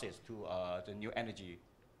all the buses to the new energy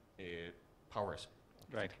powers.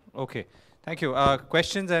 Right. Okay. Thank you.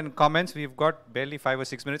 Questions and comments? We've got barely 5 or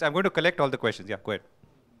 6 minutes. I'm going to collect all the questions. Yeah, go ahead.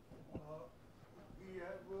 We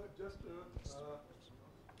have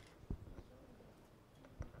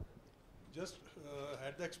just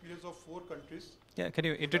had the experience of 4 countries. Yeah, can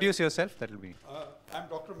you introduce yourself? That will be. I'm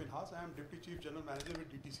Dr. Minhas. I am Deputy Chief General Manager with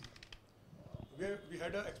DTC. We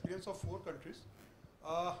had an experience of 4 countries.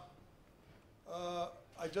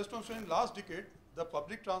 I just want to say in last decade, the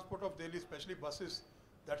public transport of Delhi, especially buses,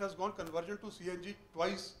 that has gone convergent to CNG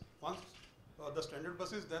twice. Once the standard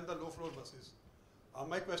buses, then the low floor buses.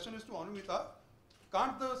 My question is to Anumita,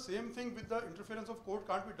 can't the same thing with the interference of court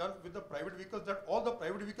can't be done with the private vehicles, that all the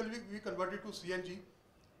private vehicles will be converted to CNG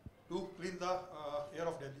to clean the air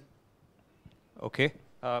of Delhi? Okay.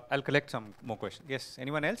 I'll collect some more questions. Yes,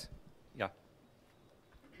 anyone else? Yeah.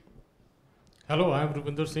 Hello, I am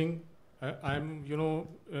Rupinder Singh. I'm,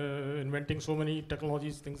 inventing so many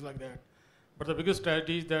technologies, things like that. But the biggest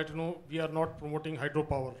strategy is that, we are not promoting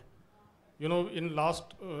hydropower. In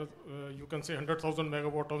last, you can say 100,000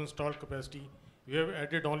 megawatt of installed capacity, we have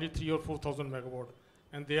added only 3 or 4,000 megawatt.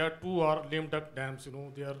 And there are two lame duck dams,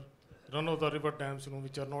 they are run-of-the-river dams,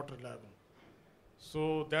 which are not reliable.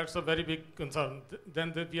 So that's a very big concern.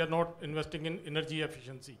 Then we are not investing in energy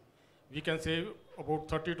efficiency. We can save about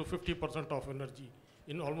 30 to 50% of energy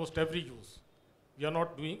in almost every use. We are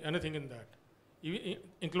not doing anything in that,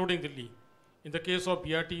 including Delhi. In the case of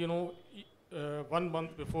BRT, 1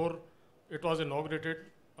 month before it was inaugurated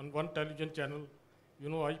on one television channel,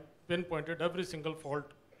 I pinpointed every single fault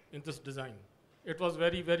in this design. It was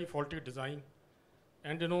very, very faulty design.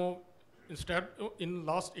 And instead, in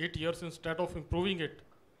last 8 years, instead of improving it,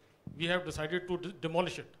 we have decided to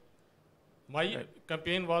demolish it. My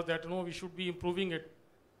campaign was that we should be improving it,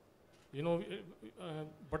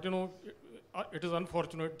 but it is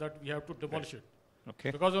unfortunate that we have to demolish it.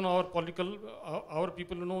 Okay. Because our political, our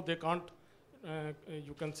people, they can't,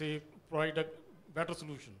 you can say, provide a better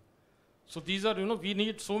solution. So these are, we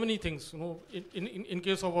need so many things. In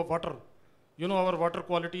case of our water, our water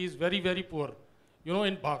quality is very, very poor.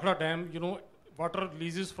 In Bhakra Dam, water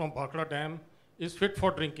releases from Bhakra Dam is fit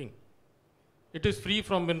for drinking. It is free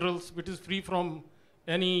from minerals, it is free from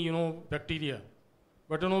any, bacteria.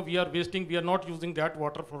 But, we are wasting, we are not using that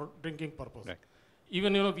water for drinking purpose. Right.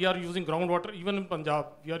 Even, we are using groundwater, even in Punjab,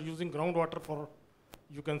 we are using groundwater for,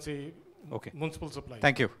 you can say, municipal supply.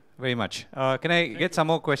 Thank you very much. Can I get some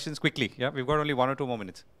more questions quickly? Yeah, we've got only 1 or 2 more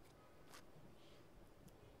minutes.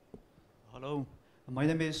 Hello, my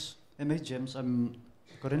name is M.H. James. I'm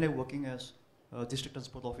currently working as a district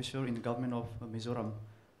transport officer in the government of Mizoram.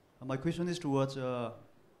 My question is towards a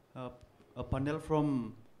panel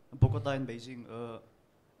from Bogota and Beijing.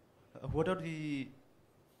 What are the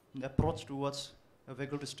approach towards a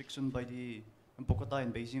vehicle restriction by the Bogota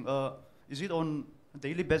and Beijing? Is it on a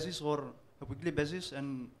daily basis or a weekly basis?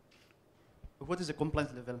 And what is the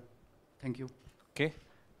compliance level? Thank you. Okay.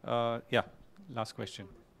 Yeah, last question.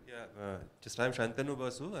 Yeah, I'm Shantanu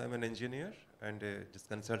Basu. I'm an engineer and just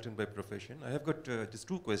consultant by profession. I have got just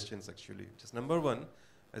 2 questions actually. Just number 1,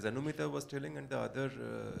 as Anumita was telling and the other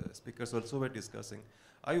speakers also were discussing,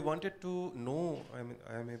 I wanted to know,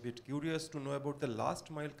 I am a bit curious to know about the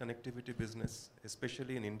last mile connectivity business,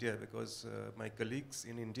 especially in India, because my colleagues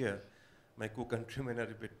in India, my co-countrymen are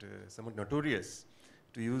a bit somewhat notorious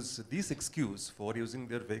to use this excuse for using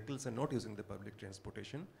their vehicles and not using the public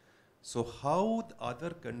transportation. So how the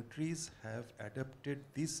other countries have adapted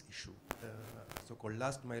this issue, so-called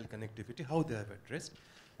last mile connectivity, how they have addressed.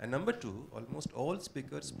 And number 2, almost all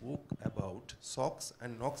speakers spoke about SOx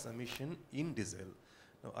and NOx emission in diesel.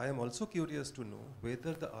 Now I am also curious to know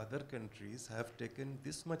whether the other countries have taken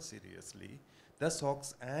this much seriously, the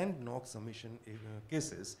SOx and NOx emission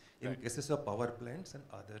cases in cases of power plants and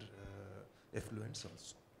other effluents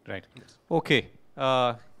also. Right. Yes. Okay.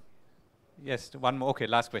 Yes, one more. Okay,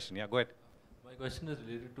 last question. Yeah, go ahead. My question is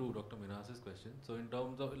related to Dr. Minhas's question. So in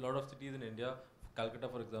terms of a lot of cities in India, Calcutta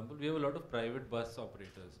for example, we have a lot of private bus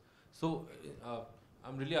operators. So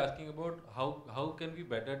I'm really asking about how can we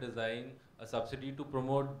better design a subsidy to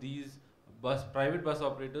promote these private bus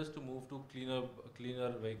operators to move to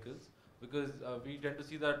cleaner vehicles, because we tend to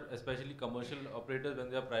see that especially commercial operators, when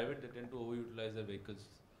they are private, they tend to overutilize their vehicles.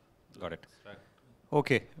 Got it.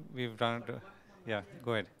 Okay, we've done it. Yeah,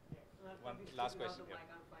 go ahead. One last question.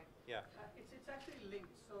 Yeah. It's actually linked.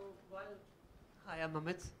 So hi, I'm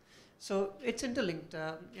Amit. So it's interlinked.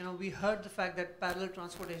 We heard the fact that parallel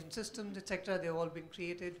transportation systems, etc., they've all been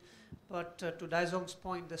created. But to Daizong's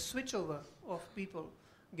point, the switchover of people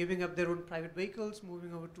giving up their own private vehicles,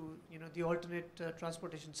 moving over to the alternate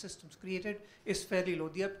transportation systems created is fairly low.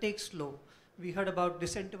 The uptake's low. We heard about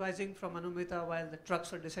disincentivizing from Anumita while the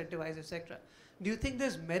trucks are disincentivized, etc. Do you think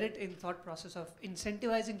there's merit in thought process of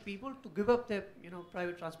incentivizing people to give up their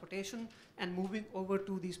private transportation and moving over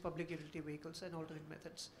to these public utility vehicles and alternate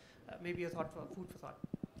methods? Maybe a thought for food for thought.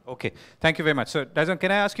 Okay, thank you very much. So, Daizong, can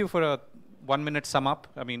I ask you for a 1 minute sum up?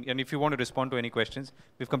 I mean, and if you want to respond to any questions,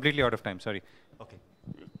 we've completely out of time. Sorry. Okay.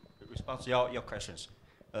 Response to your questions.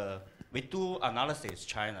 we do analysis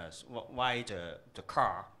China's why the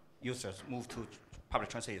car users move to public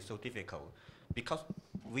transit is so difficult, because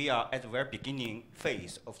we are at the very beginning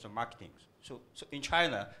phase of the marketing. So in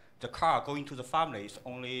China, the car going to the family is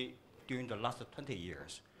only during the last 20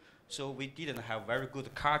 years. So we didn't have very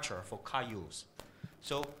good culture for car use.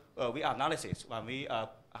 So we analysis when we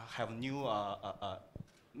have new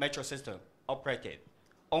metro system operated.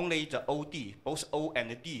 Only the OD, both O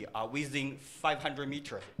and D, are within 500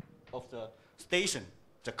 meters of the station.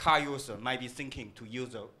 The car user might be thinking to use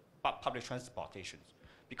the public transportation,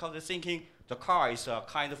 because they're thinking the car is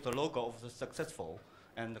kind of the logo of the successful,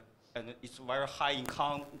 and it's very high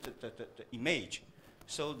income, the image.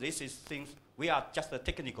 So this is things, we are just the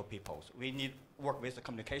technical people. We need work with the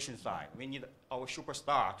communication side. We need our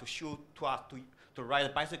superstar to show to us to ride a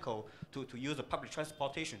bicycle, to use the public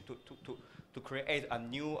transportation, to create a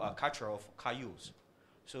new culture of car use.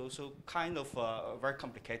 So kind of very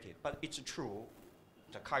complicated, but it's true.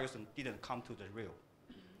 The car use didn't come to the real.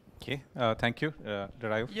 Okay, thank you.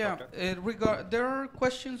 Darayu? Yeah, there are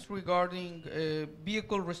questions regarding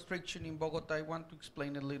vehicle restriction in Bogota. I want to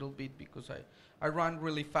explain a little bit because I ran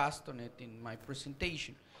really fast on it in my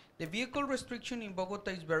presentation. The vehicle restriction in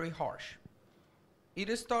Bogota is very harsh.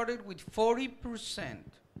 It started with 40%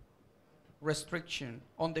 restriction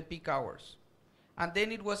on the peak hours. And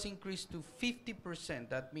then it was increased to 50%,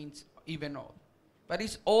 that means even odd. But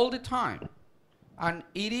it's all the time. And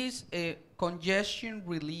it is a congestion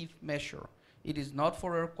relief measure. It is not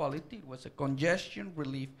for air quality, it was a congestion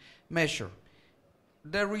relief measure.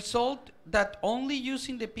 The result that only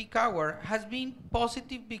using the peak hour has been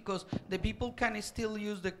positive because the people can still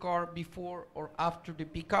use the car before or after the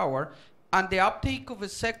peak hour, and the uptake of a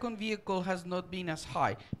second vehicle has not been as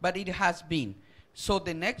high, but it has been. So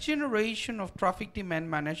the next generation of traffic demand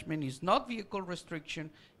management is not vehicle restriction,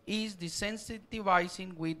 is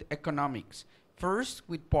desensitivizing with economics. First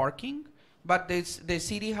with parking, but the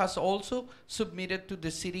city has also submitted to the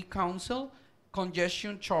city council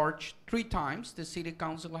congestion charge 3 times. The city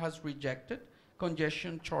council has rejected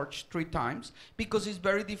congestion charge 3 times because it's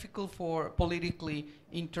very difficult for politically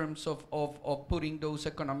in terms of putting those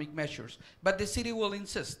economic measures. But the city will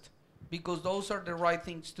insist because those are the right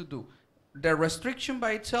things to do. The restriction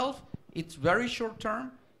by itself, it's very short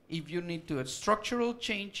term. If you need to a structural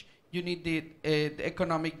change, you need the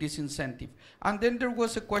economic disincentive. And then there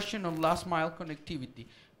was a question of last mile connectivity.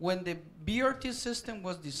 When the BRT system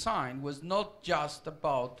was designed, was not just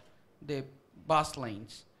about the bus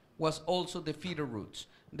lanes, was also the feeder routes.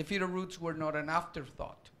 The feeder routes were not an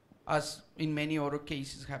afterthought, as in many other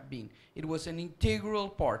cases have been. It was an integral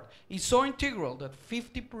part. It's so integral that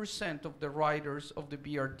 50% of the riders of the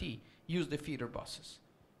BRT use the feeder buses.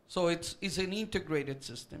 So it's an integrated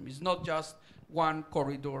system. It's not just one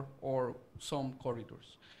corridor or some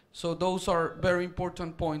corridors. So those are very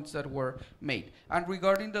important points that were made. And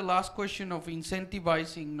regarding the last question of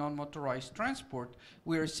incentivizing non-motorized transport,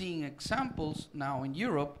 we are seeing examples now in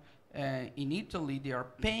Europe. In Italy, they are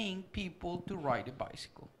paying people to ride a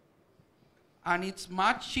bicycle. And it's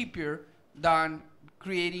much cheaper than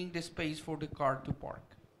creating the space for the car to park.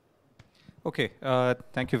 Okay,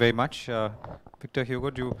 thank you very much. Victor, Hugo,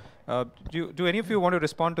 do any of you want to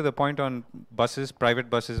respond to the point on buses, private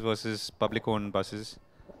buses versus public-owned buses?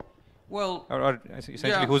 Well, or essentially,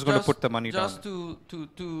 yeah, who's going to put the money down? Just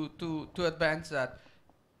to advance that,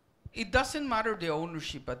 it doesn't matter the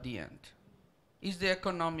ownership at the end. It's the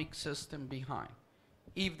economic system behind.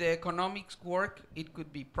 If the economics work, it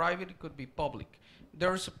could be private, it could be public.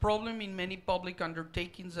 There's a problem in many public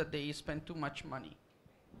undertakings that they spend too much money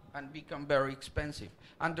and become very expensive.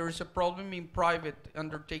 And there is a problem in private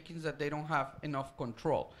undertakings that they don't have enough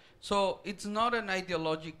control. So it's not an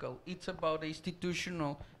ideological, it's about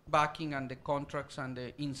institutional backing and the contracts and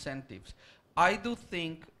the incentives. I do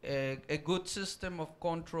think a good system of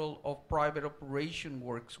control of private operation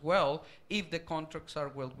works well if the contracts are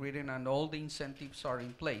well written and all the incentives are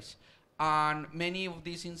in place. And many of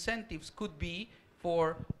these incentives could be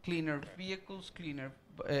for cleaner vehicles, cleaner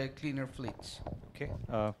fleets. Okay,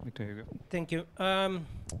 Victor Hugo. Thank you.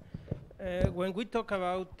 When we talk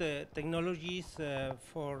about technologies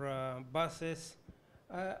for buses,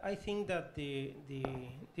 I think that the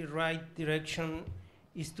right direction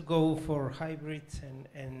is to go for hybrids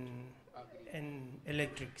and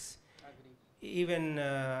electrics. Even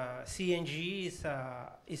CNG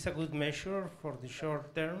is a good measure for the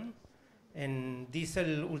short term, and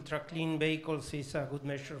diesel ultra clean vehicles is a good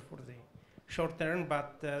measure for the short term,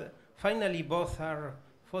 but finally both are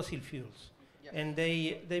fossil fuels. Yep. And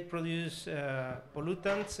they produce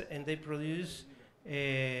pollutants and they produce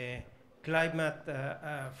climate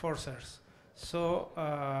forcers. So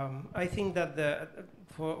I think that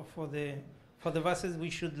for the buses we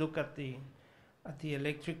should look at the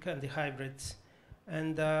electric and the hybrids.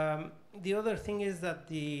 And the other thing is that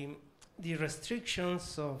the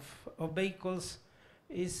restrictions of vehicles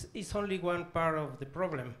is only one part of the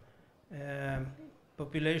problem.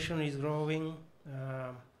 Population is growing,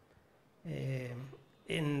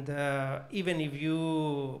 and even if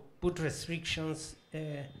you put restrictions,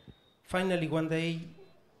 finally one day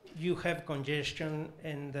you have congestion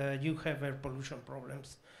and you have air pollution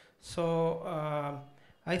problems. So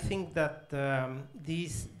I think that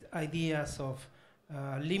these ideas of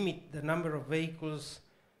limit the number of vehicles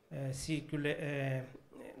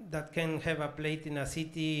that can have a plate in a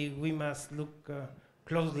city, we must look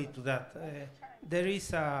closely to that. There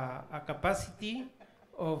is a capacity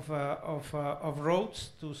of roads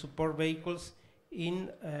to support vehicles in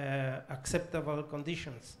acceptable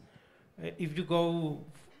conditions. If you go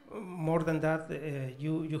more than that,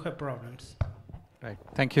 you have problems. Right.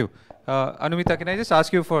 Thank you. Anumita, can I just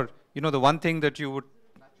ask you for, the one thing that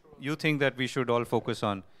you think that we should all focus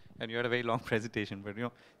on? And you had a very long presentation, but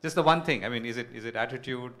just the one thing. I mean, is it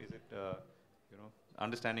attitude? Is it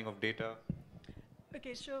understanding of data?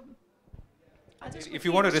 Okay, so I'll just if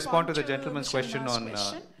you want to respond to the Mr. gentleman's question Last on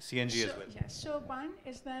question. CNG as well. Yes. So one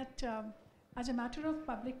is that as a matter of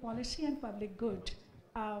public policy and public good,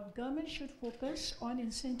 government should focus on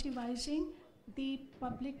incentivizing the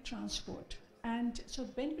public transport. And so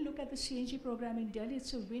when we look at the CNG program in Delhi,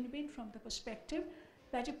 it's a win-win from the perspective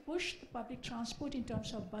that you push the public transport in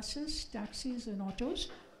terms of buses, taxis, and autos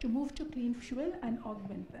to move to clean fuel and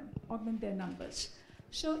augment their numbers.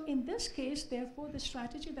 So in this case, therefore, the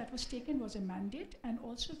strategy that was taken was a mandate and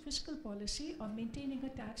also fiscal policy of maintaining a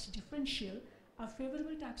tax differential, a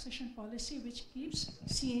favorable taxation policy which keeps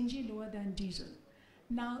CNG lower than diesel.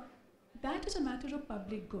 Now, that is a matter of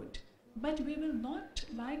public good, but we will not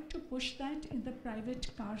like to push that in the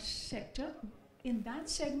private car sector. In that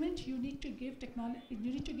segment, you need to give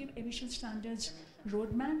emission standards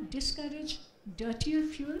roadmap, discourage dirtier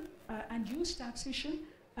fuel, and use taxation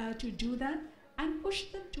to do that, and push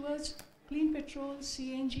them towards clean petrol,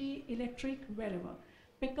 CNG, electric, wherever.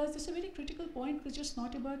 Because this is a very critical point, which is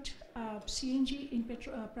not about CNG in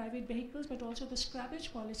private vehicles, but also the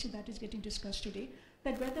scrappage policy that is getting discussed today,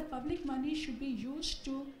 that whether public money should be used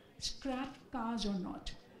to scrap cars or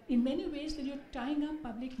not. In many ways, then you're tying up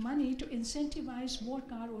public money to incentivize more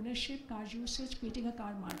car ownership, car usage, creating a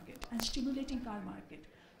car market and stimulating car market.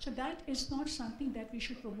 So that is not something that we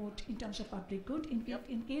should promote in terms of public good.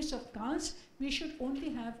 In case of cars, we should only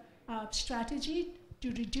have a strategy to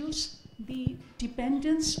reduce the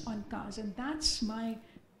dependence on cars. And that's my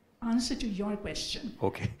answer to your question.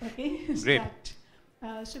 Okay. Okay. Great.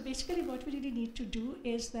 So basically what we really need to do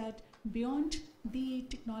is that beyond the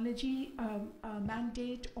technology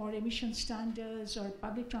mandate or emission standards or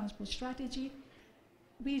public transport strategy,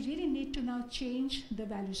 we really need to now change the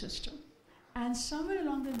value system. And somewhere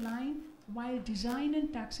along the line, while design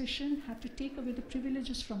and taxation have to take away the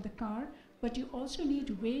privileges from the car, but you also need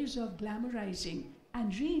ways of glamorizing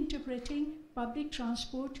and reinterpreting public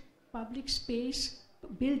transport, public space,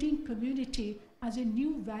 building community as a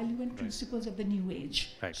new value and principles of the new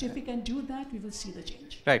age. Right. So if we can do that, we will see the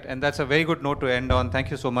change. Right, and that's a very good note to end on. Thank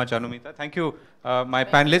you so much, Anumita. Thank you, my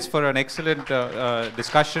panelists, for an excellent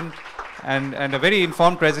discussion and a very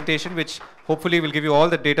informed presentation, which hopefully will give you all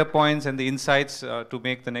the data points and the insights to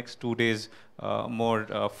make the next 2 days more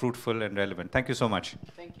fruitful and relevant. Thank you so much.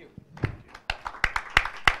 Thank you.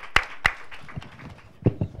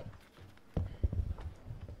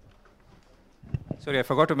 Sorry, I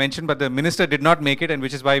forgot to mention, but the minister did not make it, and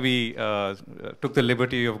which is why we took the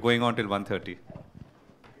liberty of going on till 1:30.